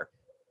be there.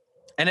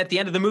 And at the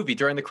end of the movie,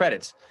 during the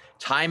credits,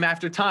 time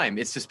after time,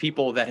 it's just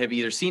people that have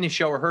either seen a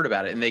show or heard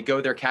about it, and they go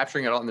there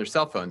capturing it on their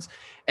cell phones,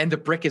 and the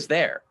brick is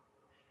there.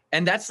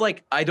 And that's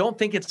like, I don't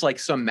think it's like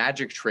some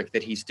magic trick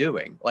that he's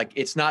doing. Like,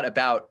 it's not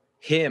about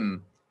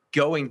him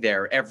going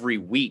there every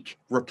week,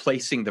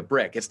 replacing the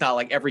brick. It's not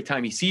like every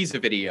time he sees a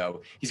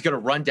video, he's going to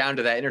run down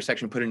to that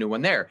intersection, put a new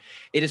one there.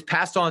 It is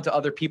passed on to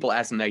other people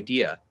as an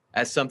idea,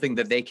 as something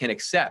that they can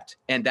accept.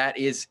 And that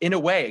is, in a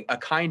way, a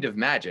kind of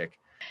magic.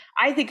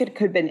 I think it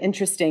could have been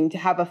interesting to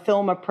have a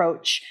film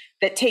approach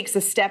that takes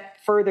a step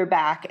further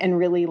back and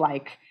really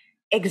like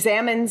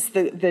examines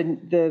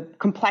the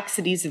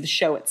complexities of the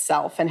show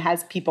itself and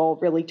has people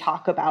really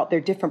talk about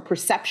their different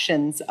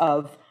perceptions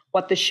of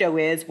what the show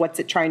is, what's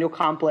it trying to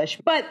accomplish.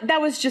 But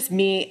that was just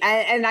me.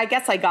 And I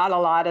guess I got a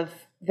lot of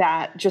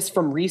that just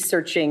from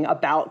researching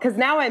about, because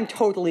now I'm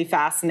totally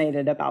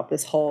fascinated about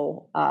this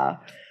whole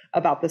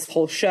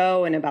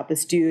show and about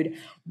this dude.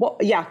 Well,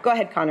 yeah, go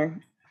ahead,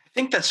 Connor. I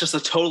think that's just a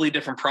totally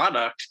different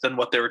product than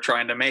what they were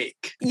trying to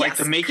make. Yes, like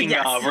the making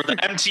of, or the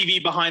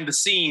MTV behind the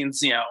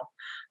scenes,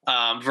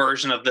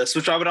 version of this,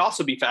 which I would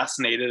also be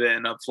fascinated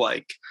in, of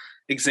like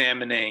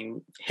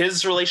examining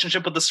his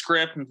relationship with the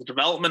script and the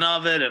development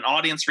of it and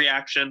audience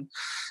reaction.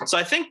 So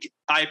I think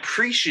I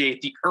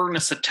appreciate the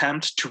earnest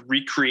attempt to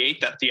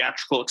recreate that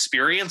theatrical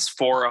experience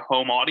for a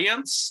home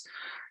audience.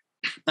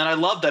 And I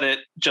love that it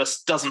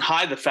just doesn't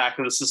hide the fact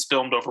that this is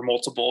filmed over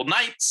multiple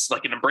nights.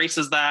 Like, it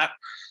embraces that.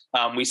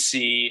 We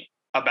see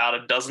about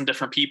a dozen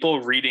different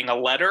people reading a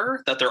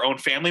letter that their own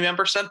family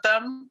member sent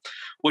them,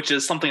 which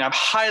is something I'm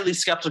highly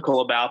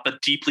skeptical about,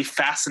 but deeply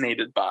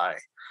fascinated by.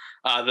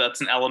 That's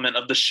an element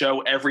of the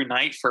show every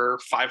night for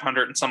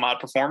 500 and some odd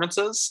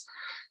performances.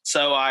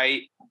 So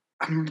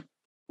I'm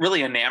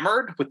really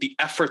enamored with the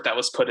effort that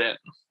was put in.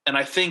 And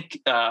I think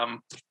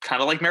kind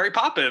of like Mary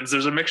Poppins,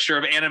 there's a mixture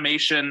of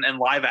animation and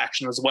live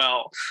action as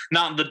well.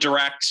 Not the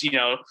direct,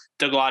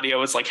 Doug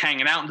Gladio is like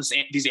hanging out in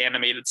these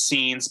animated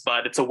scenes,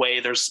 but it's a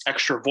way there's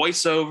extra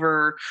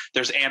voiceover,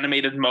 there's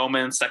animated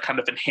moments that kind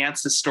of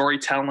enhance the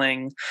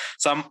storytelling.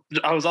 So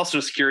I was also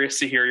just curious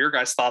to hear your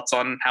guys' thoughts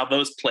on how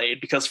those played,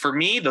 because for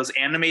me, those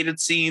animated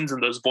scenes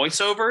and those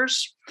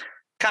voiceovers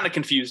kind of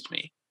confused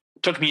me.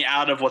 Took me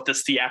out of what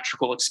this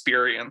theatrical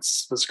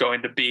experience was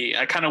going to be.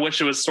 I kind of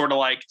wish it was sort of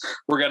like,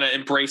 we're going to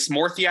embrace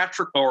more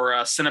theatrical or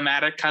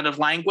cinematic kind of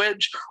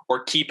language,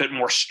 or keep it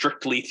more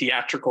strictly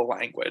theatrical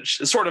language.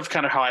 It's sort of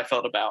kind of how I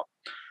felt about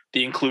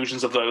the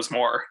inclusions of those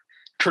more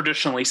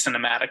traditionally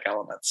cinematic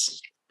elements.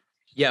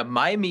 Yeah,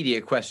 my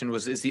immediate question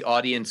was, is the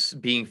audience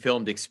being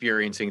filmed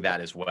experiencing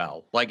that as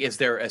well? Like, is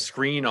there a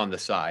screen on the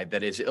side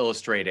that is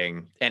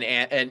illustrating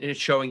and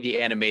showing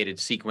the animated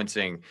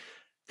sequencing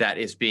that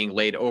is being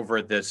laid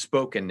over the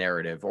spoken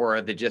narrative, or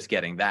are they just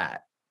getting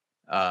that?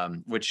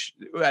 Which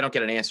I don't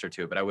get an answer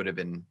to, but I would have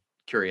been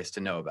curious to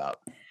know about.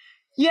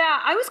 Yeah,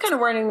 I was kind of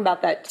wondering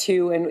about that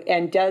too.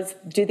 And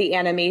do the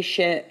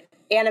animation,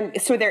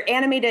 so they're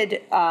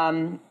animated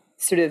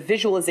sort of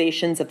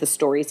visualizations of the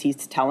stories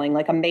he's telling.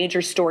 Like, a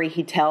major story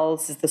he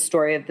tells is the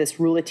story of this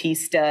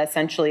rouletista,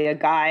 essentially a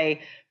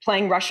guy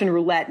playing Russian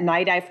roulette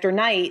night after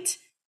night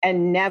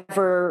and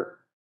never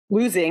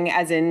losing,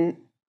 as in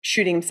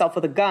shooting himself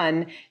with a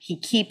gun. He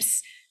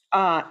keeps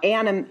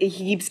adding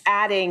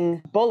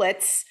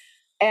bullets,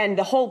 and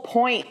the whole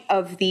point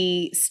of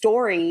the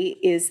story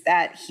is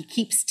that he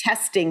keeps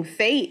testing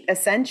fate,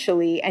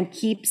 essentially, and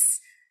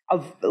keeps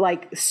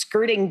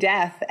skirting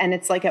death. And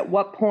it's like, at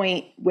what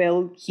point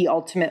will he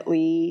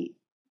ultimately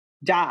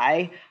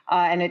die?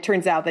 And it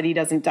turns out that he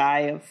doesn't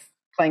die of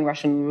playing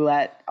Russian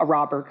roulette. A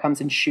robber comes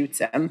and shoots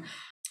him,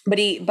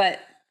 but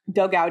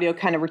Doug Gladio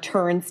kind of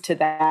returns to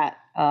that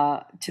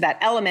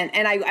element.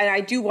 And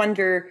I do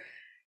wonder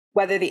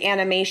whether the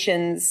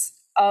animations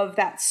of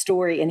that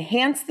story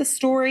enhance the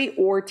story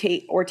or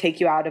take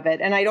you out of it.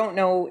 And I don't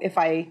know if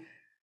I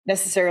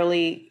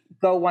necessarily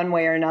go one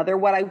way or another.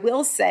 What I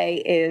will say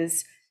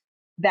is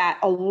that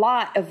a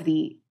lot of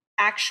the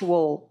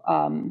actual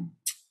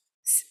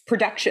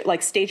production,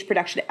 like stage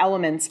production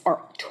elements,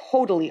 are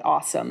totally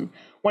awesome.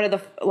 One of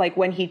the, like,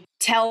 when he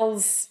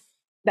tells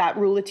that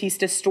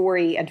rouletista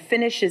story and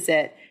finishes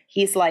it,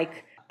 he's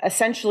like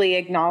essentially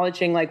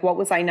acknowledging, like, what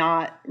was I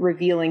not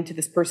revealing to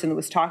this person that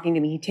was talking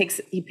to me?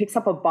 He picks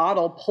up a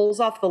bottle,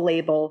 pulls off the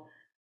label,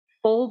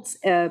 folds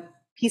a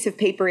piece of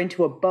paper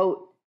into a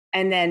boat,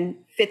 and then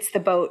fits the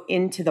boat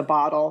into the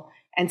bottle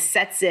and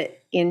sets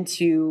it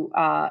into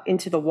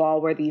the wall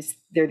where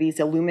there are these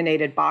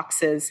illuminated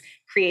boxes.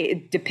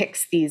 It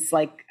depicts these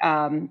like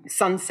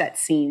sunset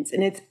scenes,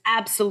 and it's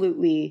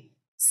absolutely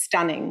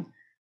stunning.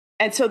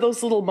 And so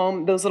those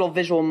little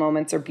visual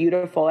moments are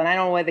beautiful. And I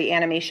don't know whether the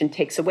animation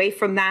takes away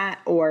from that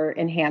or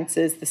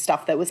enhances the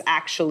stuff that was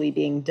actually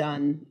being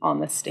done on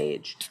the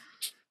stage.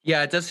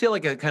 Yeah, it does feel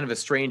like a kind of a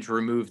strange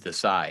removed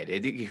aside.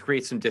 It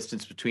creates some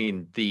distance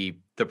between the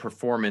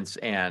performance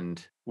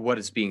and what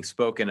is being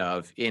spoken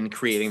of in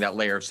creating that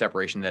layer of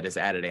separation that is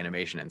added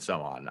animation and so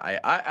on.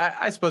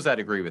 I suppose I'd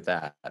agree with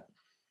that.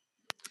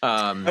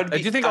 I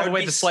do think all the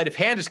way the sleight of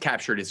hand is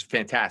captured is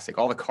fantastic.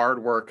 All the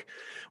card work,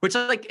 which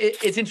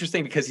it's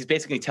interesting because he's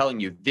basically telling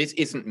you, this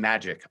isn't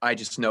magic. I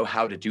just know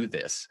how to do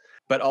this.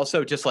 But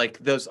also just like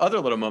those other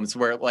little moments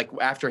where, like,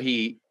 after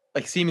he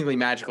like seemingly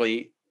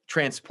magically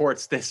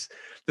transports this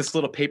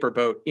little paper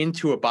boat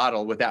into a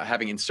bottle without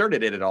having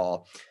inserted it at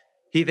all,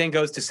 he then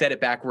goes to set it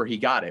back where he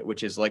got it,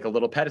 which is like a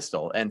little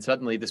pedestal. And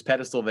suddenly this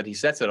pedestal that he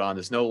sets it on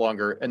is no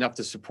longer enough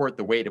to support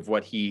the weight of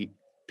what he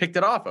picked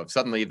it off of.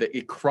 Suddenly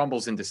it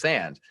crumbles into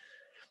sand,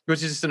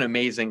 which is just an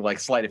amazing, like,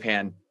 sleight of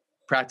hand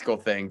practical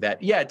thing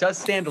that, yeah, it does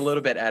stand a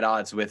little bit at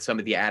odds with some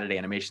of the added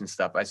animation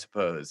stuff, I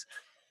suppose.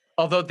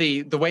 Although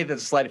the way that the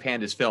sleight of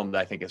hand is filmed,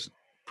 I think, is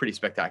pretty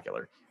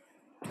spectacular.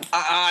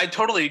 I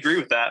totally agree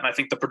with that. And I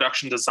think the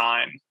production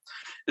design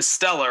is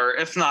stellar,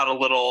 if not a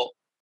little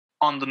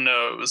on the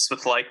nose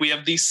with like, we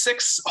have these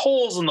 6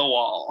 holes in the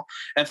wall,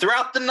 and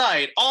throughout the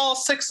night, all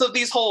 6 of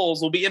these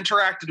holes will be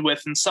interacted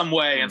with in some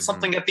way, and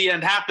something at the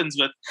end happens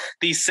with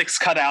these 6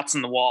 cutouts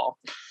in the wall.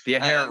 The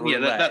inherent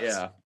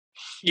roulette,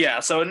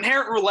 yeah. So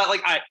inherent roulette,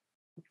 like I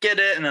get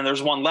it, and then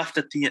there's one left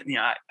at the end.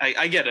 Yeah,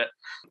 I get it.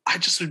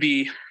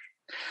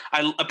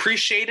 I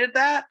appreciated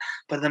that,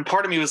 but then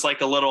part of me was like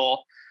a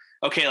little,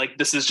 okay, like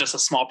this is just a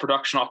small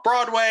production off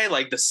Broadway.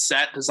 Like the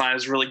set design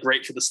is really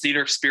great for this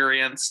theater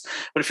experience.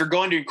 But if you're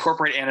going to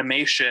incorporate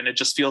animation, it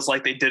just feels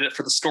like they did it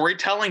for the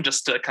storytelling,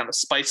 just to kind of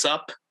spice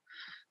up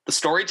the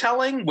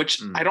storytelling,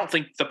 which I don't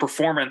think the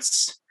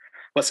performance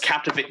was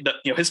captivating.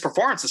 His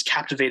performance is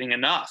captivating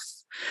enough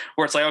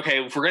where it's like,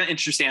 okay, if we're going to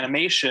introduce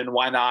animation,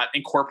 why not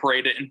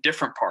incorporate it in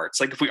different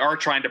parts? Like if we are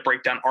trying to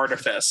break down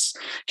artifice,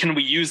 can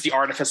we use the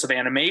artifice of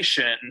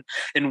animation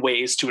in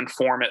ways to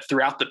inform it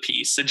throughout the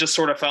piece? It just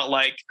sort of felt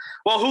like,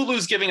 well,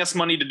 Hulu's giving us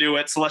money to do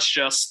it, so let's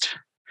just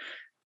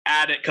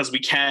add it because we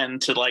can,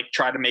 to like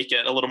try to make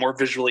it a little more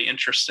visually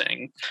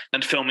interesting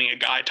than filming a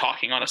guy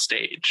talking on a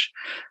stage,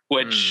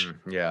 which,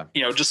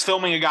 just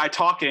filming a guy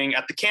talking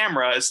at the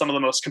camera is some of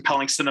the most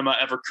compelling cinema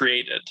ever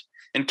created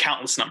in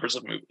countless numbers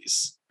of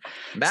movies.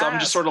 So I'm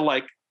just sort of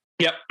like,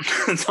 I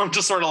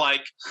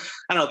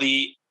don't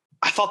know,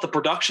 I thought the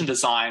production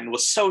design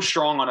was so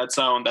strong on its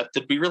own that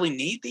did we really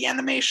need the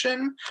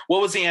animation? What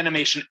was the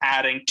animation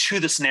adding to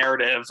this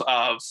narrative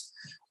of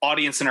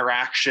audience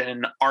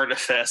interaction,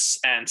 artifice,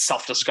 and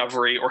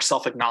self-discovery or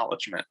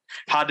self-acknowledgement?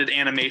 How did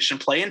animation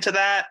play into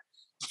that?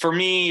 For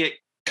me, it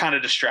kind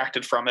of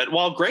distracted from it.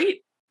 While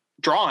great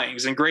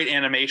drawings and great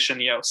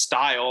animation,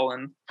 style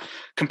and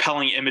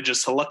compelling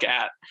images to look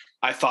at,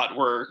 I thought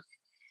were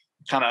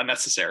kind of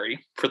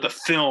unnecessary for the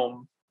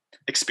film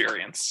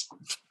experience.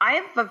 I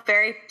have a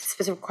very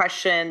specific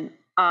question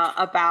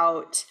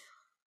about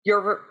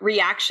your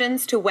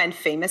reactions to when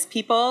famous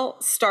people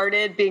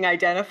started being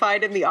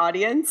identified in the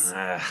audience.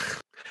 I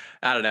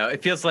don't know.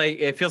 It feels like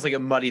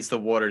it muddies the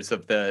waters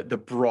of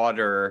the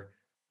broader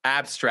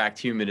abstract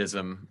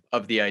humanism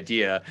of the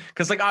idea.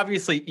 Because like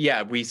obviously,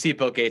 we see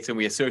Bill Gates and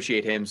we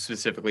associate him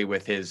specifically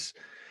with his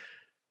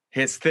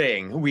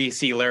thing. We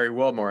see Larry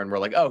Wilmore and we're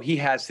like, oh, he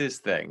has his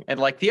thing. And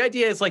like the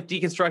idea is like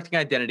deconstructing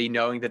identity,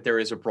 knowing that there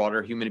is a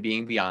broader human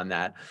being beyond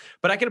that.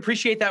 But I can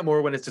appreciate that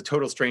more when it's a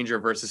total stranger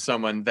versus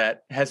someone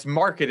that has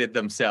marketed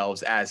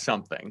themselves as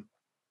something.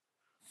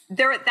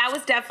 That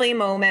was definitely a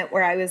moment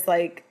where I was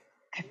like,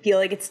 I feel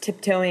like it's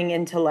tiptoeing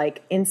into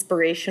like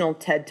inspirational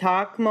TED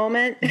Talk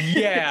moment.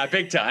 Yeah,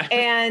 big time.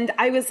 And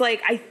I was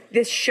like,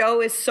 this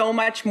show is so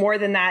much more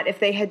than that. If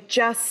they had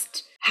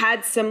just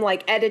had some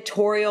like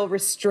editorial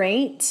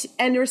restraint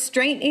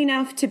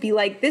enough to be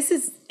like, this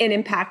is an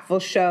impactful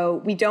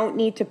show. We don't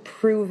need to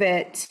prove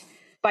it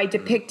by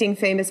depicting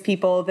famous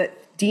people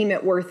that deem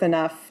it worth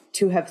enough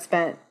to have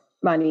spent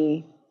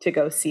money to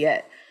go see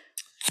it.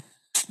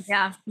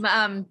 Yeah.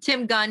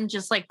 Tim Gunn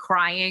just like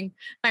crying.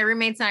 My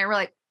roommates and I were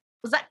like,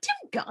 was that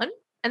Tim Gunn?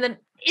 And then,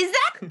 is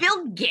that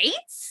Bill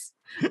Gates?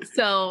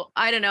 So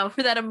I don't know.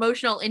 For that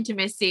emotional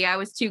intimacy, I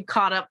was too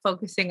caught up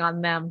focusing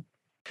on them.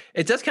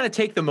 It does kind of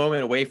take the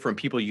moment away from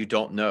people you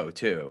don't know,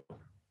 too,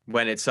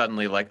 when it's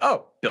suddenly like,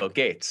 oh, Bill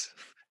Gates,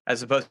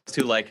 as opposed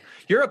to like,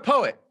 you're a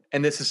poet.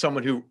 And this is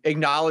someone who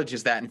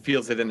acknowledges that and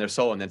feels it in their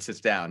soul and then sits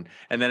down.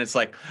 And then it's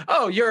like,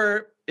 oh,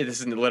 this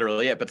isn't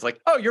literally it, but it's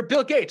like, oh, you're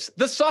Bill Gates,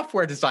 the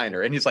software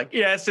designer. And he's like,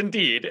 yes,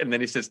 indeed. And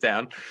then he sits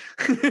down.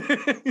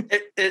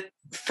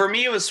 For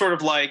me, it was sort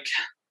of like,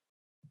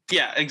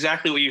 yeah,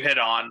 exactly what you hit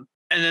on.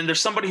 And then there's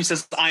somebody who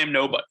says, I am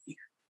nobody.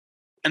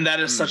 And that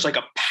is such like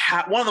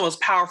one of the most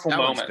powerful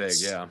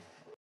moments. Big, yeah.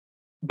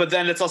 But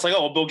then it's also like,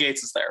 oh, well, Bill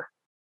Gates is there.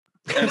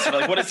 And so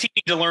like, what does he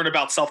need to learn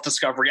about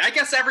self-discovery? I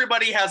guess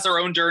everybody has their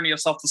own journey of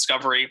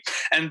self-discovery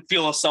and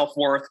feel of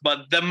self-worth.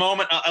 But the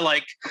moment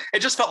it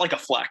just felt like a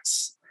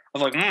flex. I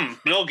was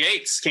like, Bill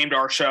Gates came to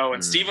our show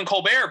and Stephen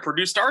Colbert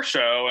produced our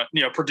show,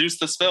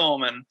 produced this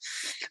film. And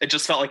it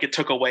just felt like it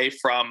took away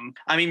from,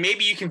 I mean,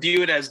 maybe you can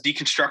view it as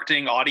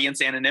deconstructing audience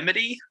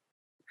anonymity,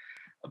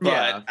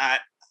 but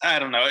I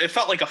don't know. It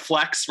felt like a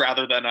flex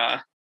rather than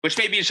which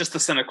maybe is just the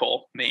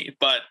cynical me,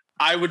 but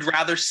I would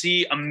rather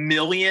see 1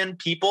 million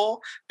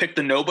people pick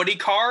the nobody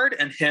card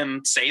and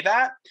him say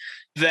that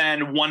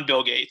than one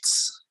Bill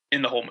Gates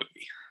in the whole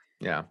movie.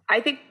 Yeah. I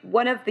think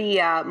one of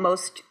the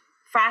most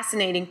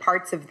fascinating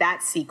parts of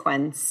that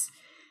sequence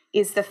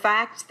is the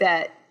fact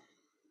that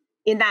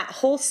in that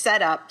whole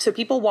setup, so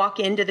people walk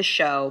into the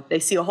show, they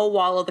see a whole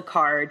wall of the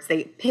cards,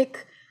 they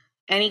pick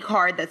any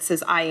card that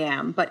says I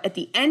am. But at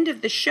the end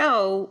of the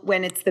show,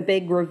 when it's the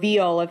big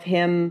reveal of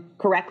him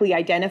correctly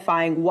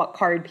identifying what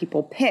card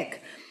people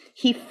pick,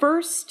 he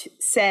first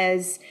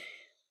says,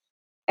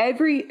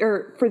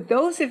 for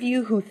those of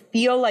you who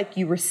feel like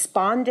you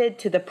responded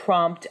to the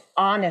prompt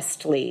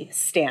honestly,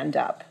 stand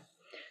up.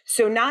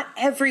 So not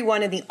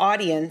everyone in the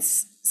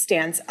audience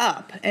stands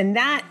up. And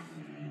that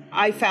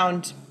I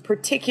found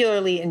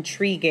particularly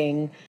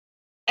intriguing.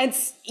 And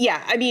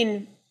yeah, I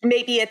mean,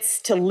 maybe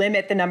it's to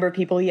limit the number of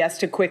people he has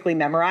to quickly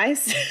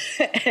memorize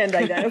and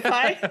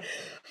identify.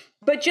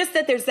 But just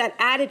that there's that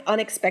added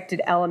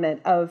unexpected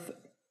element of,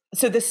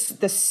 so the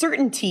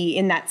certainty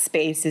in that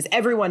space is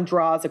everyone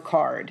draws a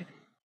card.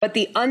 But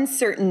the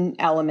uncertain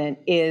element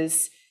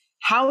is,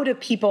 how do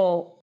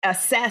people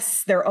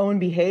assess their own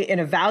behavior and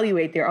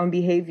evaluate their own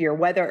behavior,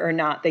 whether or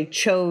not they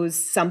chose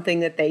something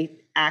that they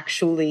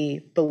actually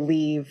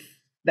believe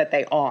that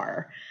they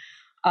are,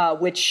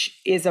 which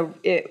is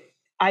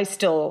I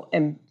still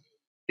am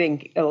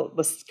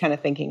was kind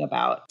of thinking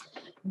about.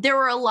 There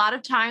were a lot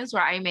of times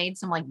where I made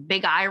some like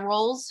big eye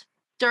rolls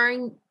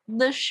during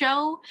the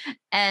show,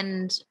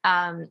 and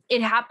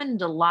it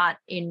happened a lot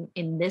in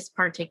this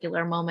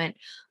particular moment,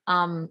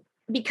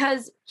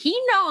 because he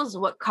knows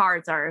what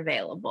cards are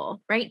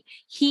available, right?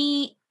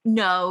 He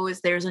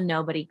knows there's a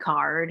nobody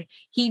card.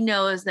 He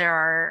knows there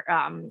are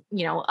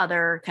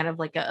other kind of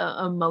like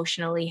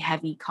emotionally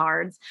heavy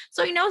cards,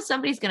 so he knows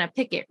somebody's going to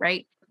pick it,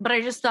 right? But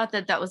I just thought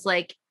that was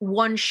like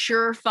one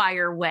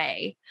surefire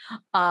way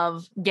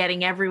of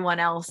getting everyone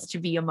else to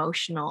be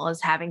emotional,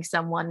 is having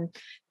someone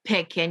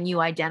pick and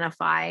you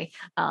identify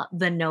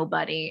the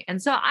nobody.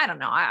 And so I don't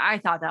know. I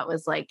thought that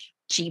was like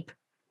cheap.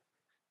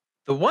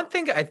 The one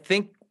thing I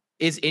think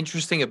is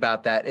interesting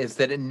about that is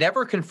that it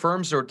never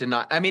confirms or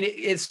denies. I mean,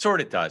 it sort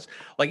of does.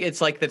 Like,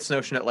 it's like this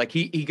notion that like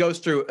he goes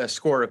through a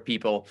score of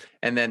people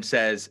and then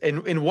says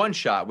in one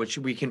shot, which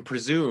we can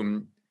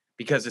presume,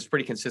 because it's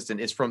pretty consistent,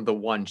 is from the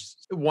one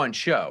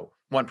show,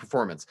 one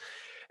performance.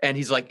 And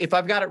he's like, if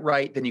I've got it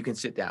right, then you can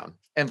sit down.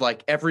 And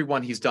like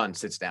everyone he's done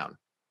sits down.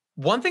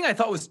 One thing I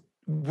thought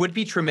would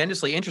be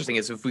tremendously interesting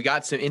is if we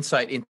got some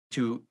insight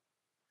into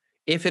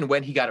if and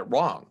when he got it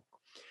wrong.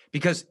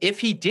 Because if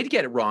he did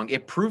get it wrong,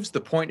 it proves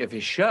the point of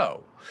his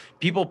show.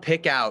 People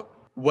pick out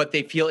what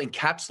they feel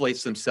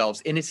encapsulates themselves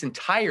in its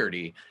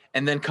entirety,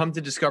 and then come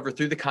to discover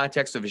through the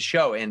context of his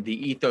show and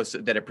the ethos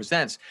that it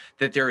presents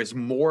that there is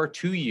more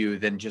to you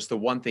than just the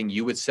one thing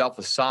you would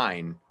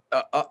self-assign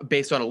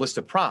based on a list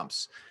of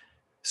prompts.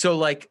 So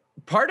like,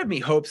 part of me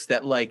hopes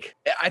that like,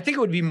 I think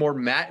it would be more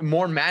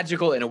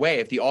magical in a way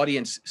if the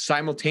audience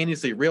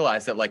simultaneously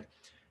realized that like,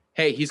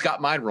 hey, he's got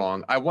mine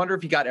wrong. I wonder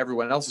if he got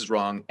everyone else's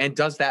wrong. And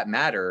does that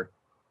matter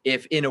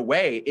if in a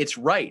way it's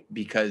right,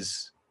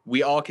 because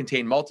we all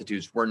contain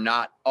multitudes. We're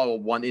not all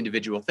one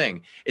individual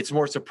thing. It's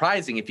more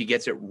surprising if he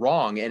gets it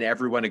wrong and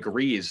everyone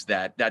agrees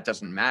that that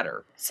doesn't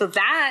matter. So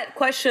that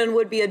question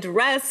would be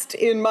addressed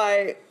in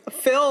my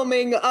film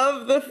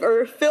of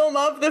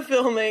the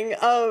filming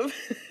of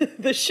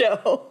the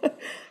show.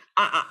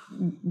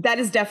 That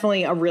is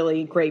definitely a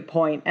really great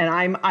point.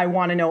 And I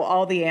want to know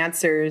all the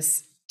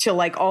answers to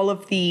like all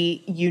of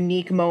the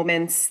unique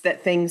moments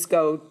that things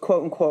go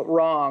quote unquote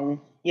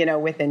wrong,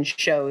 within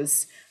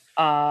shows.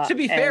 To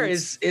be fair,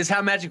 is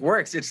how magic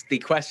works. It's the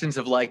questions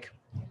of like,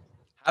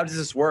 how does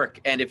this work?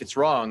 And if it's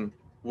wrong,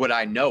 would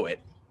I know it?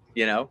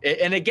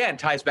 And again,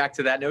 ties back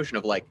to that notion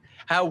of like,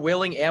 how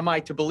willing am I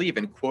to believe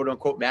in quote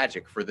unquote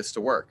magic for this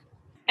to work?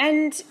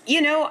 And,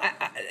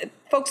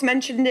 folks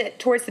mentioned it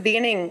towards the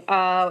beginning,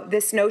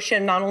 this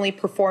notion, not only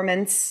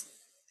performance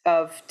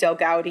of Del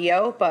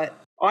Gaudio, but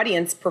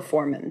audience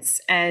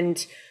performance.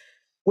 And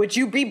would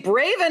you be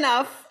brave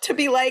enough to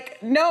be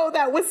like, no,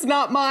 that was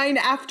not mine,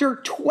 after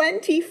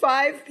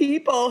 25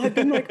 people have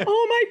been like,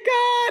 oh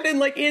my God, and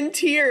like in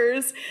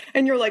tears.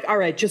 And you're like, all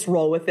right, just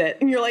roll with it.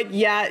 And you're like,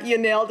 yeah, you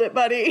nailed it,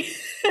 buddy.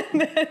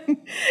 And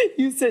then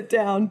you sit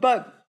down.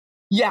 But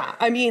yeah,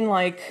 I mean,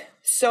 like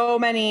so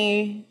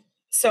many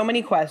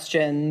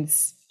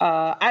questions.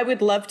 I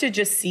would love to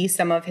just see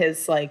some of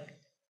his like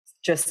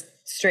just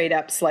straight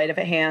up sleight of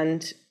a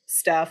hand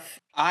stuff.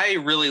 I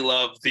really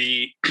love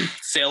the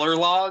sailor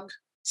log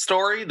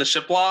story, the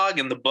ship log,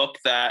 and the book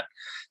that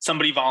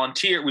somebody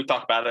volunteered. We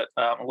talked about it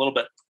a little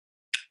bit.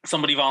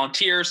 Somebody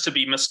volunteers to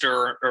be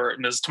Mr. or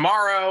Ms.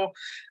 Tomorrow,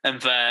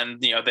 and then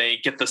they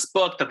get this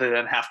book that they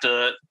then have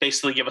to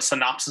basically give a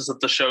synopsis of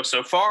the show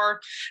so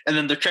far, and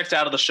then they're kicked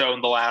out of the show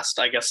in the last,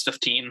 I guess,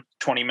 15,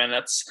 20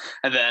 minutes,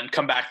 and then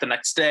come back the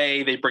next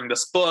day. They bring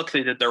this book.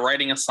 They did their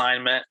writing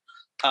assignment.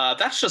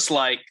 That's just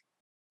like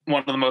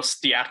one of the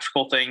most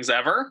theatrical things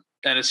ever.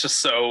 And it's just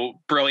so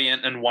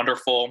brilliant and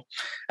wonderful.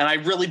 And I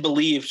really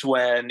believed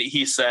when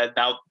he said,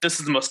 now this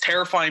is the most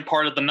terrifying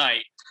part of the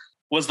night,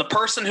 was the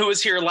person who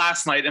was here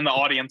last night in the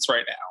audience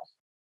right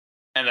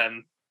now. And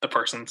then the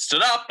person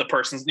stood up, the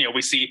person's,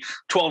 we see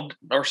 12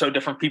 or so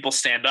different people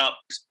stand up.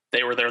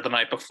 They were there the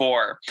night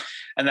before.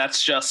 And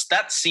that's just,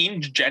 that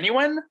seemed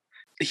genuine.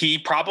 He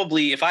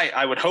probably,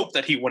 I would hope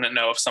that he wouldn't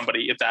know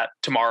if that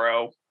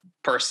Tomorrow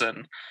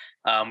person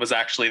was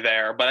actually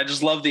there. But I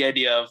just love the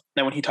idea of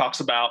that when he talks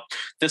about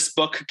this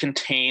book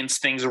contains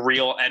things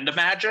real and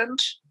imagined,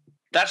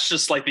 that's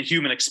just like the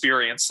human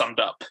experience summed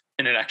up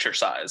in an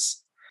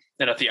exercise,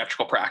 in a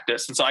theatrical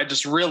practice. And so I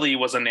just really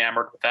was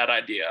enamored with that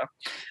idea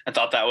and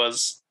thought that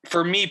was,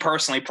 for me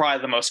personally,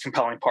 probably the most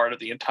compelling part of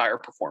the entire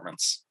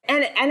performance.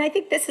 And I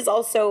think this is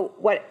also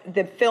what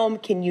the film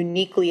can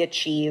uniquely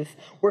achieve,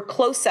 were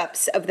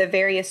close-ups of the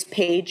various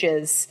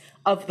pages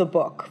of the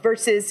book,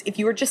 versus if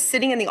you were just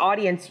sitting in the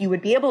audience, you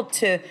would be able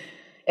to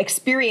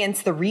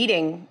experience the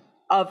reading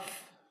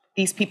of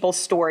these people's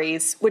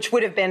stories, which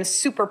would have been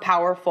super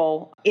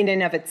powerful in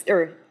and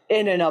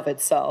of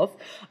itself.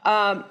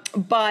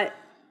 But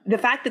the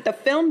fact that the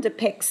film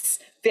depicts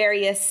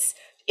various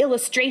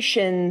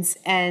illustrations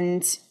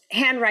and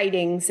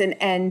handwritings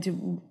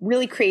and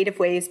really creative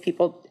ways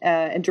people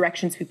and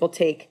directions people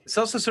take. This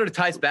also sort of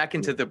ties back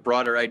into the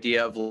broader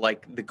idea of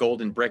like the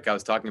golden brick I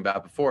was talking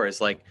about before.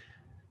 Is like,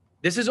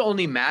 this is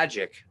only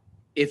magic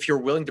if you're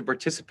willing to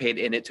participate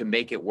in it to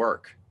make it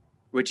work,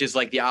 which is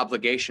like the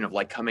obligation of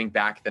like coming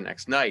back the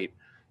next night.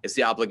 It's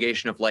the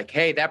obligation of like,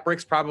 hey, that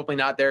brick's probably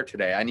not there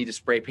today. I need to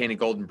spray paint a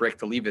golden brick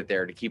to leave it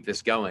there to keep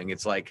this going.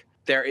 It's like,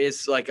 there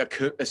is like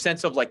a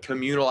sense of like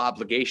communal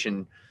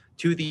obligation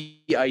to the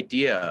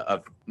idea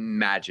of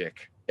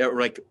magic,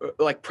 or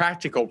like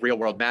practical real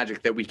world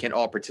magic that we can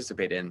all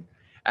participate in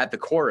at the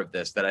core of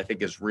this, that I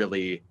think is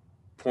really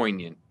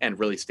poignant and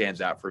really stands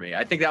out for me.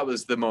 I think that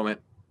was the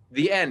moment,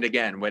 the end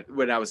again,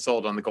 when I was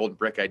sold on the golden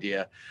brick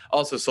idea,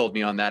 also sold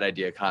me on that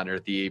idea, Connor,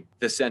 the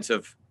sense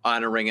of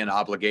honoring an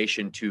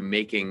obligation to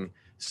making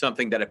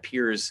something that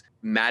appears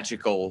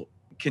magical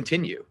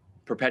continue,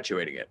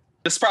 perpetuating it.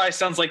 This probably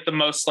sounds like the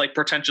most like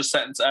pretentious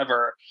sentence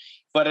ever,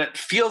 but it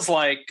feels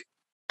like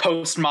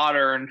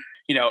postmodern,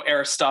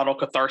 Aristotle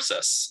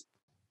catharsis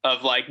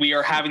of like, we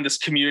are having this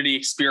community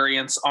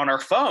experience on our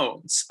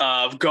phones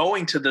of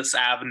going to this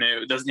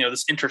avenue,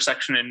 this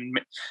intersection in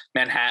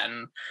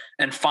Manhattan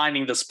and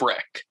finding this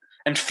brick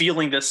and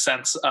feeling this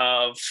sense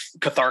of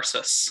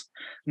catharsis,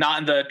 not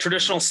in the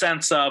traditional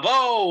sense of,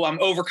 oh, I'm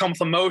overcome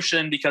with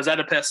emotion because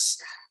Oedipus,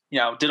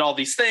 did all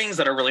these things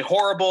that are really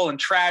horrible and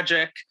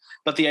tragic.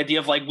 But the idea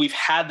of like, we've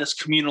had this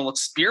communal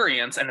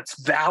experience and it's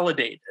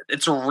validated,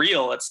 it's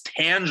real, it's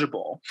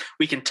tangible.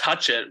 We can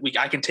touch it.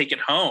 I can take it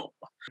home.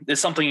 It's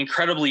something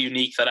incredibly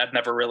unique that I've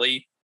never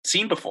really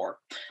seen before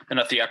in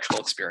a theatrical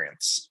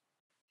experience.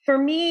 For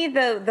me,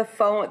 the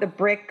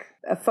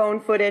phone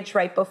footage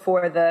right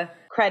before the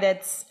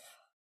credits,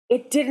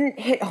 it didn't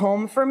hit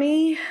home for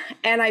me.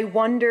 And I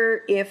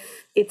wonder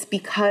if it's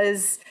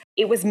because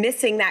it was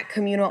missing that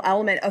communal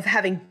element of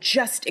having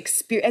just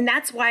experience. And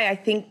that's why I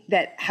think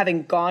that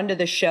having gone to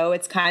the show,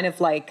 it's kind of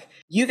like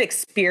you've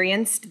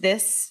experienced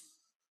this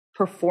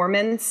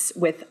performance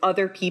with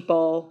other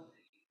people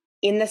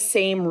in the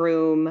same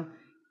room,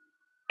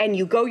 and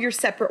you go your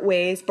separate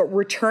ways, but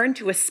return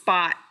to a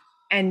spot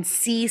and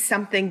see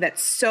something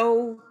that's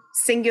so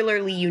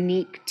singularly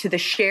unique to the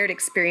shared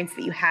experience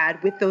that you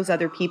had with those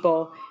other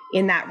people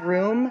in that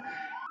room.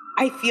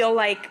 I feel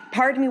like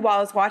part of me while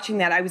I was watching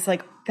that, I was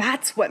like,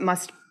 that's what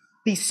must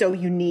be so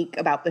unique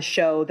about the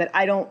show that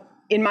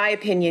in my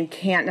opinion,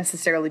 can't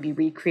necessarily be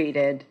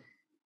recreated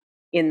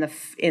in the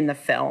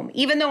film.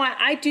 Even though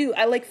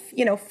I like,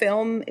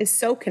 film is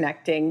so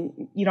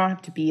connecting. You don't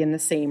have to be in the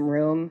same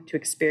room to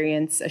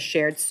experience a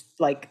shared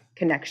like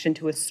connection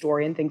to a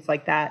story and things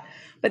like that.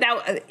 But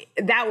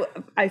that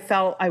I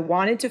felt I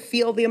wanted to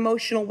feel the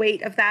emotional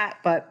weight of that.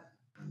 But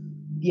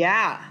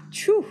yeah,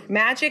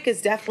 magic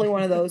is definitely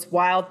one of those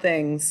wild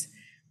things.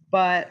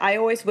 But I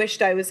always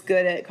wished I was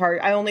good at card.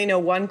 I only know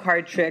one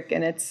card trick,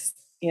 and it's,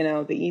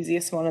 the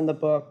easiest one in the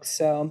book.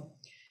 So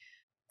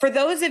for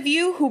those of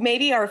you who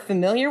maybe are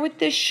familiar with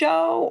this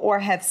show or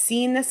have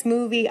seen this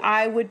movie,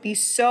 I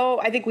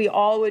think we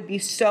all would be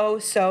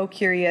so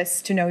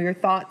curious to know your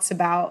thoughts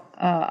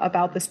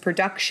about this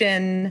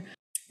production.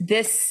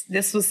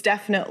 This was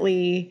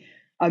definitely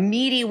a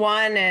meaty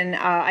one, and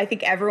I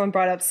think everyone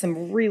brought up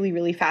some really,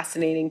 really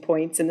fascinating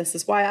points, and this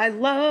is why I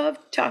love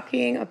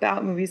talking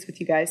about movies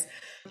with you guys.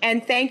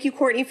 And thank you,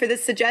 Courtney, for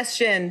this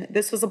suggestion.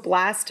 This was a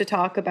blast to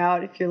talk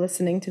about if you're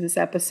listening to this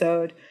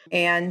episode.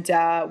 And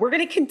we're going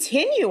to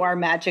continue our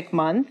Magic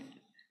Month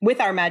with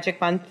our Magic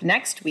Month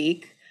next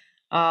week.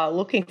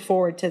 Looking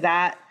forward to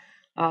that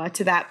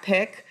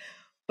pick.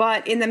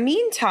 But in the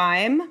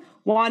meantime,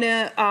 want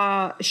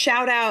to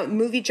shout out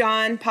Movie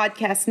John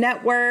Podcast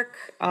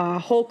Network, a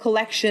whole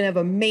collection of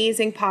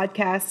amazing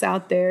podcasts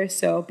out there.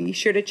 So be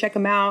sure to check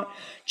them out.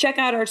 Check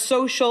out our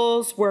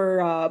socials.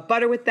 We're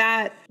Butter With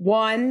That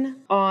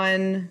 1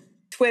 on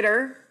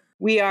Twitter.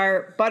 We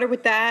are Butter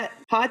With That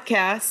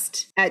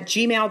Podcast at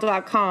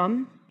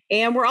gmail.com.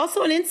 And we're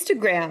also on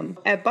Instagram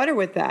at Butter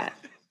With That.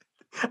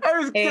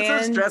 I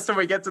get so stressed when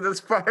we get to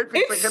this part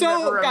because I can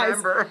never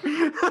remember.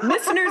 Guys,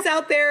 listeners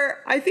out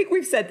there, I think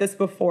we've said this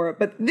before,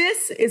 but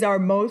this is our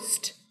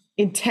most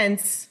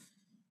intense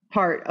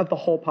part of the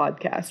whole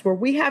podcast, where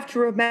we have to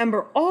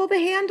remember all the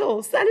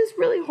handles. That is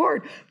really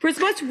hard. For as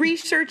much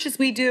research as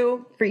we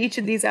do for each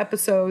of these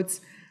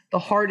episodes, the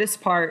hardest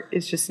part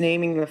is just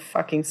naming the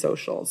fucking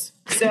socials.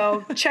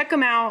 So check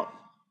them out.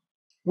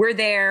 We're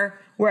there.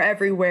 We're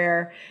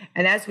everywhere.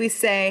 And as we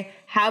say,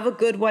 have a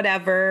good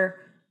whatever.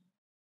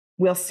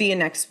 We'll see you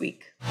next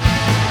week.